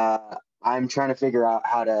 I'm trying to figure out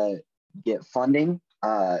how to get funding.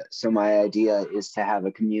 So my idea is to have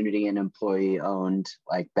a community and employee-owned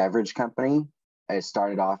like beverage company. I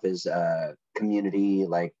started off as a community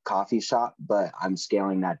like coffee shop, but I'm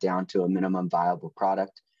scaling that down to a minimum viable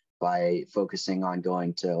product by focusing on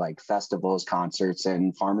going to like festivals, concerts,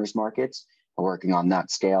 and farmers markets, working on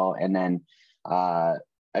that scale, and then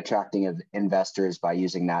attracting investors by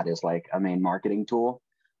using that as like a main marketing tool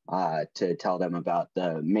to tell them about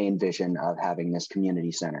the main vision of having this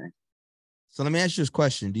community center. So let me ask you this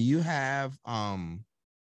question. Do you have,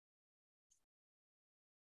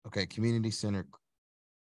 okay, community center,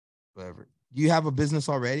 whatever. Do you have a business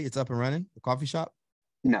already? It's up and running, the coffee shop?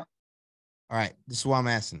 No. All right, this is why I'm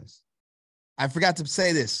asking this. I forgot to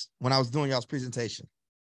say this when I was doing y'all's presentation.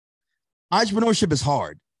 Entrepreneurship is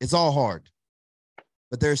hard. It's all hard.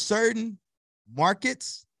 But there are certain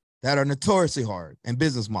markets that are notoriously hard and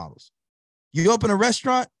business models. You open a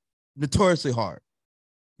restaurant, notoriously hard.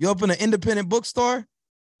 You open an independent bookstore,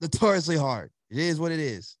 notoriously hard. It is what it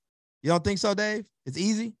is. You don't think so, Dave? It's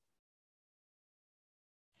easy?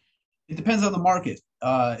 It depends on the market.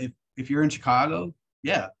 If you're in Chicago,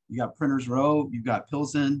 yeah, you got Printers Row, you've got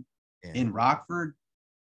Pilsen. Yeah. In Rockford,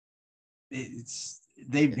 you just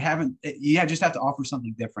have to offer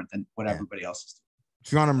something different than what everybody else is doing.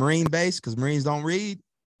 If you're on a Marine base, because Marines don't read,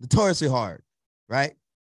 notoriously hard, right?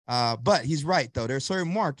 But he's right, though. There are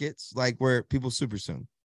certain markets like where people super soon.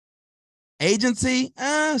 Agency,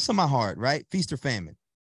 somewhat hard, right? Feast or famine.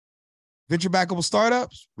 Venture backable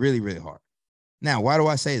startups, really, really hard. Now, why do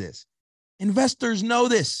I say this? Investors know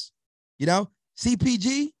this. You know,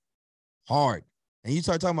 CPG, hard. And you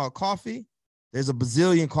start talking about coffee, there's a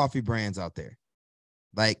bazillion coffee brands out there,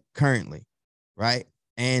 like currently, right?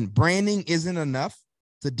 And branding isn't enough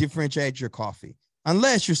to differentiate your coffee,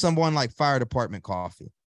 unless you're someone like Fire Department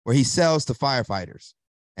Coffee, where he sells to firefighters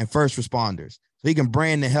and first responders. So he can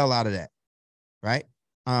brand the hell out of that, right?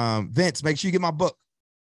 Vince, make sure you get my book,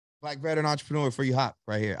 Black Veteran Entrepreneur, before you hop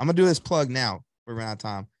right here. I'm going to do this plug now for around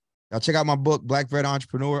time. Y'all check out my book, Black Veteran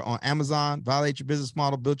Entrepreneur, on Amazon. Validate your business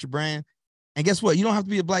model, build your brand. And guess what? You don't have to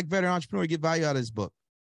be a Black Veteran Entrepreneur to get value out of this book,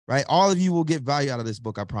 right? All of you will get value out of this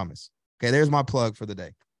book, I promise. Okay, there's my plug for the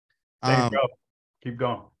day. Thanks, bro. Keep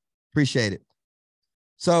going. Appreciate it.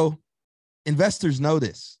 So investors know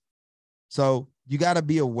this. So you got to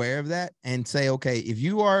be aware of that and say, okay, if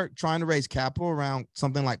you are trying to raise capital around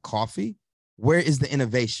something like coffee, where is the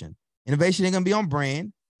innovation? Innovation ain't going to be on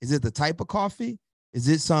brand. Is it the type of coffee? Is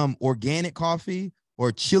it some organic coffee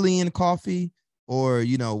or Chilean coffee or,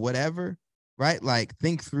 you know, whatever, right? Like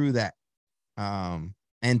think through that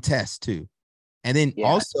and test too. And then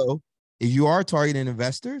also, if you are targeting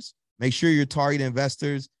investors, make sure you're targeting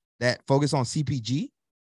investors that focus on CPG,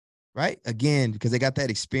 right? Again, because they got that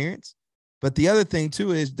experience. But the other thing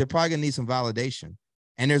too is they're probably gonna need some validation.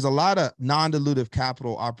 And there's a lot of non-dilutive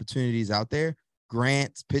capital opportunities out there,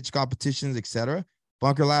 grants, pitch competitions, etc.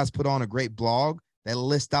 Bunker Labs put on a great blog that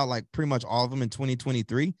lists out like pretty much all of them in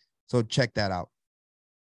 2023. So check that out.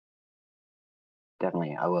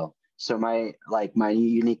 Definitely, I will. So my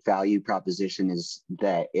unique value proposition is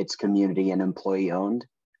that it's community and employee owned,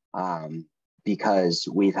 because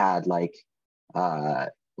we've had like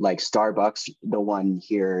Starbucks, the one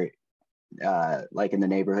here, like in the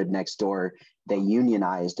neighborhood next door, they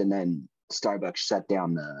unionized and then Starbucks shut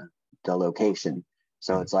down the location.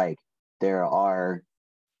 So it's like there are,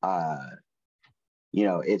 you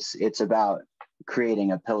know, it's about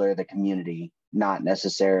creating a pillar of the community, not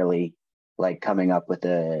necessarily like coming up with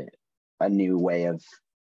a new way of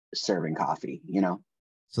serving coffee, you know?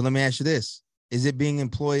 So let me ask you this. Is it being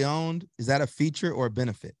employee owned? Is that a feature or a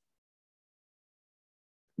benefit?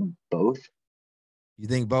 Both. You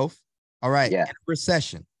think both? All right. Yeah. In a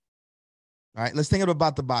recession. All right. Let's think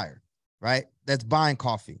about the buyer, right? That's buying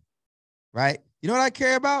coffee, right? You know what I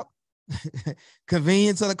care about?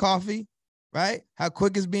 Convenience of the coffee, right? How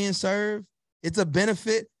quick it's being served. It's a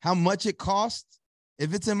benefit, how much it costs.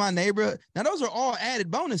 If it's in my neighborhood. Now, those are all added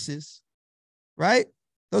bonuses, right?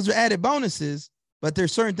 Those are added bonuses, but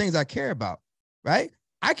there's certain things I care about, right?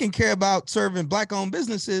 I can care about serving Black-owned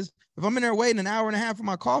businesses. If I'm in there waiting an hour and a half for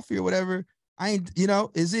my coffee or whatever, I ain't, you know,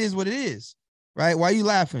 it is what it is, right? Why are you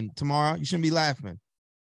laughing, Tamara? You shouldn't be laughing.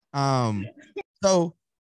 So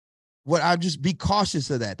what I just be cautious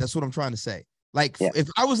of that. That's what I'm trying to say. Like if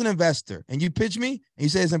I was an investor and you pitch me and you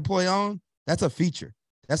say it's employee owned, that's a feature.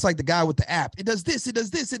 That's like the guy with the app. It does this, it does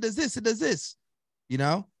this, it does this, it does this, you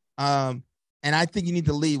know? And I think you need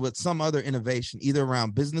to lead with some other innovation, either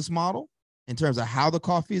around business model in terms of how the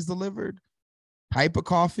coffee is delivered, type of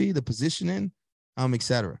coffee, the positioning, et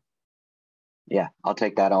cetera. Yeah, I'll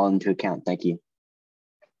take that all into account. Thank you.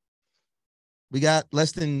 We got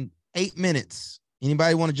less than 8 minutes.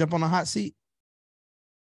 Anybody want to jump on the hot seat?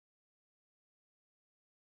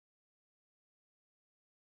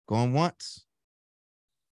 Going once.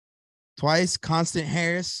 Twice. Constant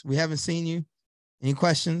Harris, we haven't seen you. Any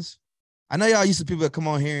questions? I know y'all used to people that come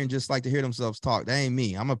on here and just like to hear themselves talk. That ain't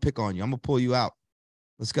me. I'm going to pick on you. I'm going to pull you out.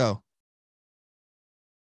 Let's go.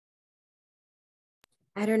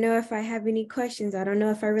 I don't know if I have any questions. I don't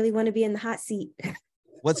know if I really want to be in the hot seat.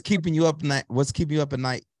 What's keeping you up at night? What's keeping you up at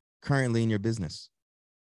night currently in your business?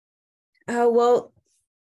 Well,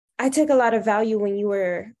 I took a lot of value when you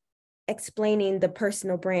were explaining the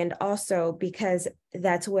personal brand also, because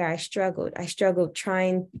that's where I struggled. I struggled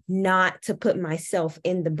trying not to put myself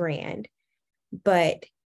in the brand, but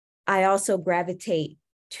I also gravitate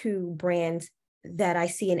to brands that I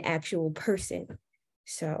see an actual person.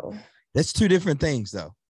 So that's two different things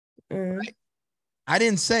though. Right? I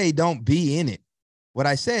didn't say don't be in it. What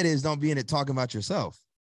I said is don't be in it talking about yourself,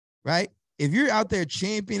 right? If you're out there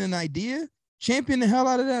championing an idea, champion the hell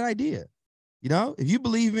out of that idea. You know, if you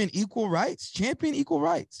believe in equal rights, champion equal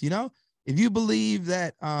rights. You know, if you believe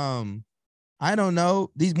that, I don't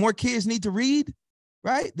know, these more kids need to read,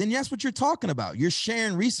 right? Then that's what you're talking about. You're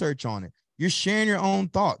sharing research on it. You're sharing your own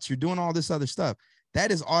thoughts. You're doing all this other stuff.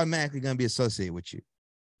 That is automatically going to be associated with you.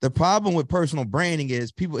 The problem with personal branding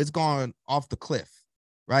is people, it's gone off the cliff.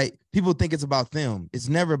 right? People think it's about them. It's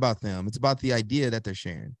never about them. It's about the idea that they're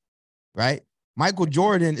sharing, right? Michael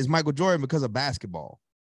Jordan is Michael Jordan because of basketball,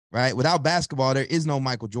 right? Without basketball, there is no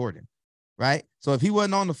Michael Jordan, right? So if he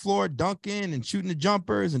wasn't on the floor dunking and shooting the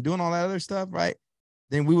jumpers and doing all that other stuff, right,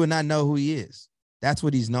 then we would not know who he is. That's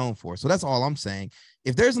what he's known for. So that's all I'm saying.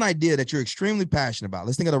 If there's an idea that you're extremely passionate about,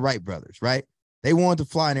 let's think of the Wright brothers, right? They wanted to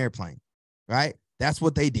fly an airplane, right? That's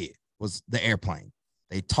what they did, was the airplane.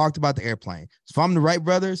 They talked about the airplane. So if I'm the Wright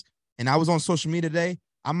brothers and I was on social media today,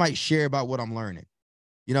 I might share about what I'm learning.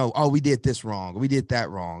 You know, oh, we did this wrong, or we did that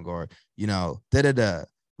wrong, or, you know,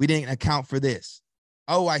 we didn't account for this.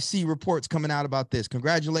 Oh, I see reports coming out about this.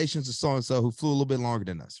 Congratulations to so-and-so who flew a little bit longer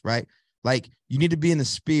than us, right? Like, you need to be in the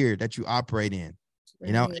sphere that you operate in,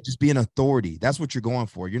 you know, just be an authority. That's what you're going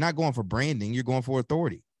for. You're not going for branding. You're going for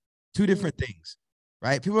authority. Two different things,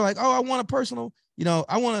 right? People are like, oh, I want a personal, you know,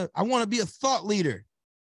 I want to be a thought leader.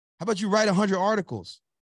 How about you write 100 articles?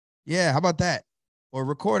 Yeah, how about that? Or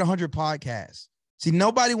record 100 podcasts. See,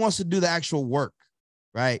 nobody wants to do the actual work,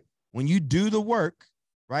 right? When you do the work,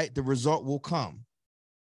 right, the result will come.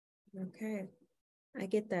 Okay, I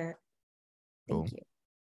get that. Thank you.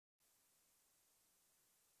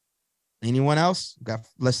 Anyone else? Got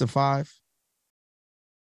less than 5?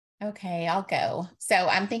 Okay, I'll go. So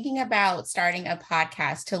I'm thinking about starting a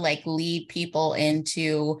podcast to like lead people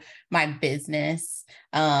into my business.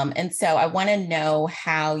 And so I want to know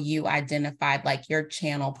how you identified like your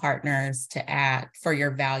channel partners to add for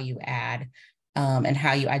your value add, and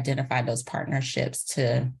how you identified those partnerships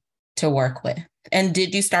to work with. And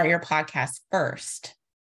did you start your podcast first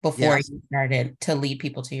before you started to lead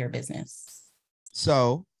people to your business?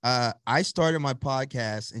 So I started my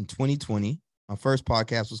podcast in 2020. My first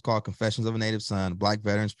podcast was called Confessions of a Native Son, Black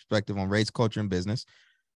Veterans Perspective on Race, Culture, and Business.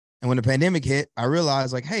 And when the pandemic hit, I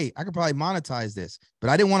realized like, hey, I could probably monetize this, but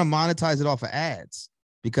I didn't want to monetize it off of ads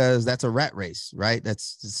because that's a rat race, right?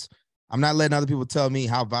 I'm not letting other people tell me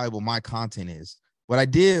how valuable my content is. What I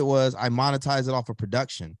did was I monetized it off of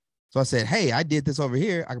production. So I said, hey, I did this over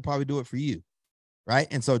here. I could probably do it for you, right?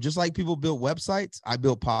 And so just like people build websites, I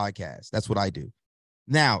build podcasts. That's what I do.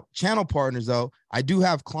 Now, channel partners, though, I do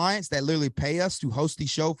have clients that literally pay us to host the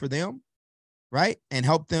show for them, right? And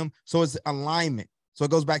help them. So it's alignment. So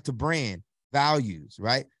it goes back to brand values,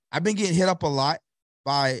 right? I've been getting hit up a lot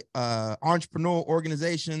by entrepreneur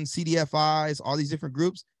organizations, CDFIs, all these different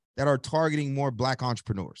groups that are targeting more Black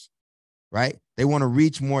entrepreneurs, right? They want to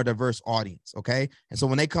reach more diverse audience, okay? And so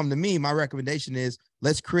when they come to me, my recommendation is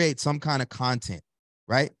let's create some kind of content,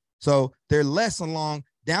 right? So they're less along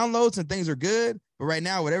downloads and things are good, but right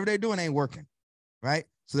now, whatever they're doing ain't working, right?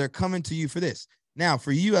 So they're coming to you for this. Now,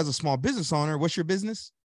 for you as a small business owner, what's your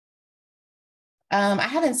business? I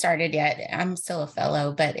haven't started yet. I'm still a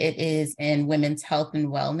fellow, but it is in women's health and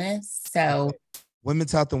wellness. So okay.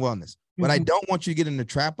 Women's health and wellness. What I don't want you to get in the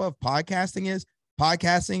trap of podcasting is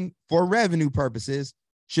podcasting for revenue purposes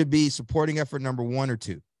should be supporting effort number 1 or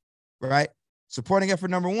 2, right? Supporting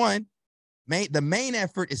effort number 1, the main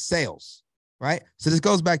effort is sales, right? So this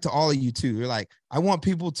goes back to all of you too. You're like, I want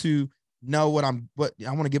people to know what I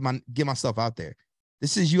want to get myself out there.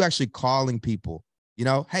 This is you actually calling people, you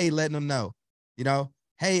know, hey, letting them know, you know,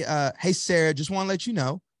 hey, Sarah, just want to let you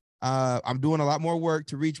know, I'm doing a lot more work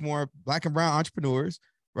to reach more Black and brown entrepreneurs,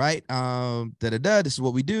 right? This is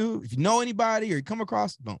what we do. If you know anybody or you come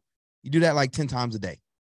across, boom, you do that like 10 times a day,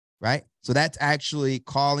 right? So that's actually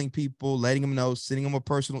calling people, letting them know, sending them a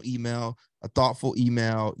personal email, a thoughtful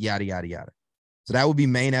email, yada, yada, yada. So that would be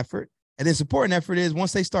main effort. And then supporting effort is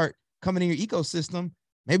once they start coming in your ecosystem,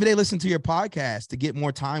 maybe they listen to your podcast to get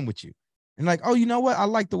more time with you. And like, oh, you know what? I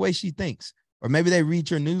like the way she thinks. Or maybe they read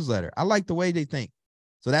your newsletter. I like the way they think.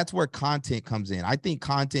 So that's where content comes in. I think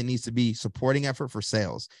content needs to be supporting effort for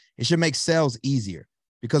sales. It should make sales easier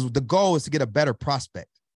because the goal is to get a better prospect.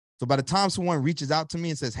 So by the time someone reaches out to me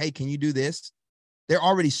and says, hey, can you do this? They're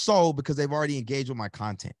already sold because they've already engaged with my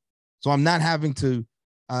content. So I'm not having to,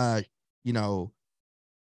 you know,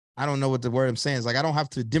 I don't know what the word I'm saying is. Like, I don't have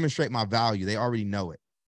to demonstrate my value. They already know it.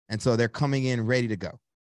 And so they're coming in ready to go.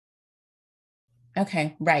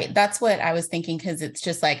 Okay, right. That's what I was thinking, because it's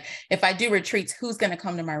just like, if I do retreats, who's going to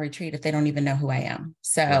come to my retreat if they don't even know who I am?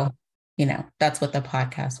 So, right. You know, that's what the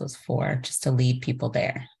podcast was for, just to lead people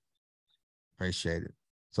there. Appreciate it.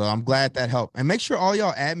 So I'm glad that helped. And make sure all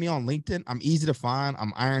y'all add me on LinkedIn. I'm easy to find.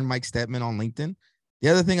 I'm Iron Mike Steadman on LinkedIn. The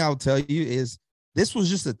other thing I'll tell you is this was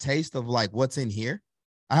just a taste of like what's in here.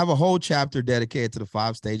 I have a whole chapter dedicated to the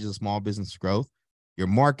 5 stages of small business growth, your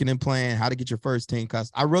marketing plan, how to get your first 10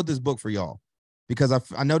 customers. I wrote this book for y'all because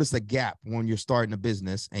I noticed a gap when you're starting a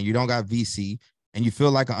business and you don't got VC and you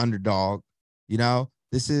feel like an underdog. You know,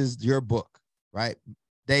 this is your book, right?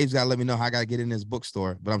 Dave's got to let me know how I got to get in his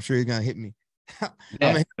bookstore, but I'm sure he's going to hit me.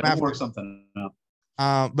 Yeah, we'll work something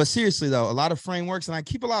out. But seriously, though, a lot of frameworks, and I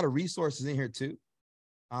keep a lot of resources in here too.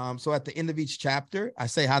 So at the end of each chapter, I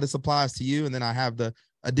say how this applies to you, and then I have the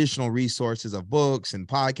additional resources of books and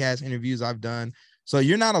podcast interviews I've done. So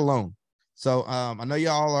you're not alone. So I know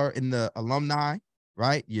y'all are in the alumni,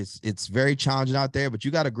 right? It's very challenging out there, but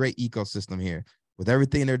you got a great ecosystem here with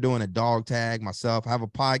everything they're doing at Dog Tag, myself. I have a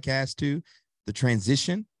podcast too, The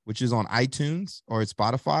Transition, which is on iTunes or at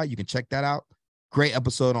Spotify. You can check that out. Great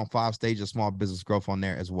episode on 5 stages of small business growth on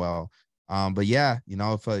there as well. But yeah, you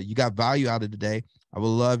know, if you got value out of today, I would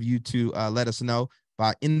love you to let us know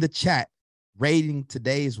by in the chat rating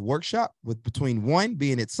today's workshop, with between 1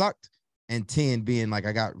 being it sucked and 10 being like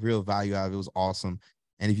I got real value out of it. It was awesome.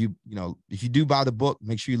 And if you do buy the book,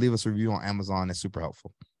 make sure you leave us a review on Amazon. That's super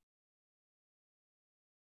helpful.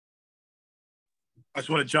 I just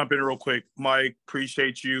want to jump in real quick. Mike,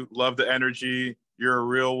 appreciate you. Love the energy. You're a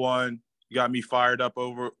real one. You got me fired up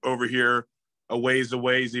over here, a ways,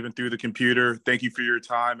 even through the computer. Thank you for your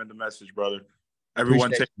time and the message, brother.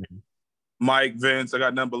 Everyone take Mike, Vince, I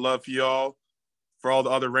got nothing but love for y'all. For all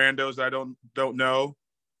the other randos I don't know,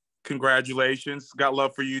 congratulations. Got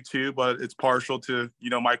love for you too, but it's partial to,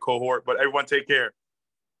 my cohort. But everyone take care.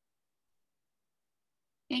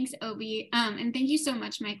 Thanks, Obi. And thank you so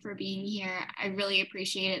much, Mike, for being here. I really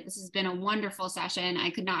appreciate it. This has been a wonderful session. I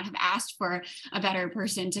could not have asked for a better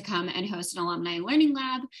person to come and host an alumni learning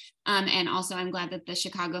lab. And also I'm glad that the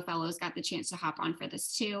Chicago Fellows got the chance to hop on for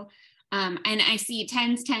this too. And I see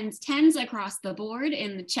 10s across the board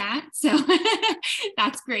in the chat. So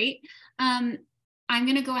that's great. I'm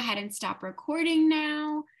going to go ahead and stop recording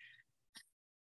now.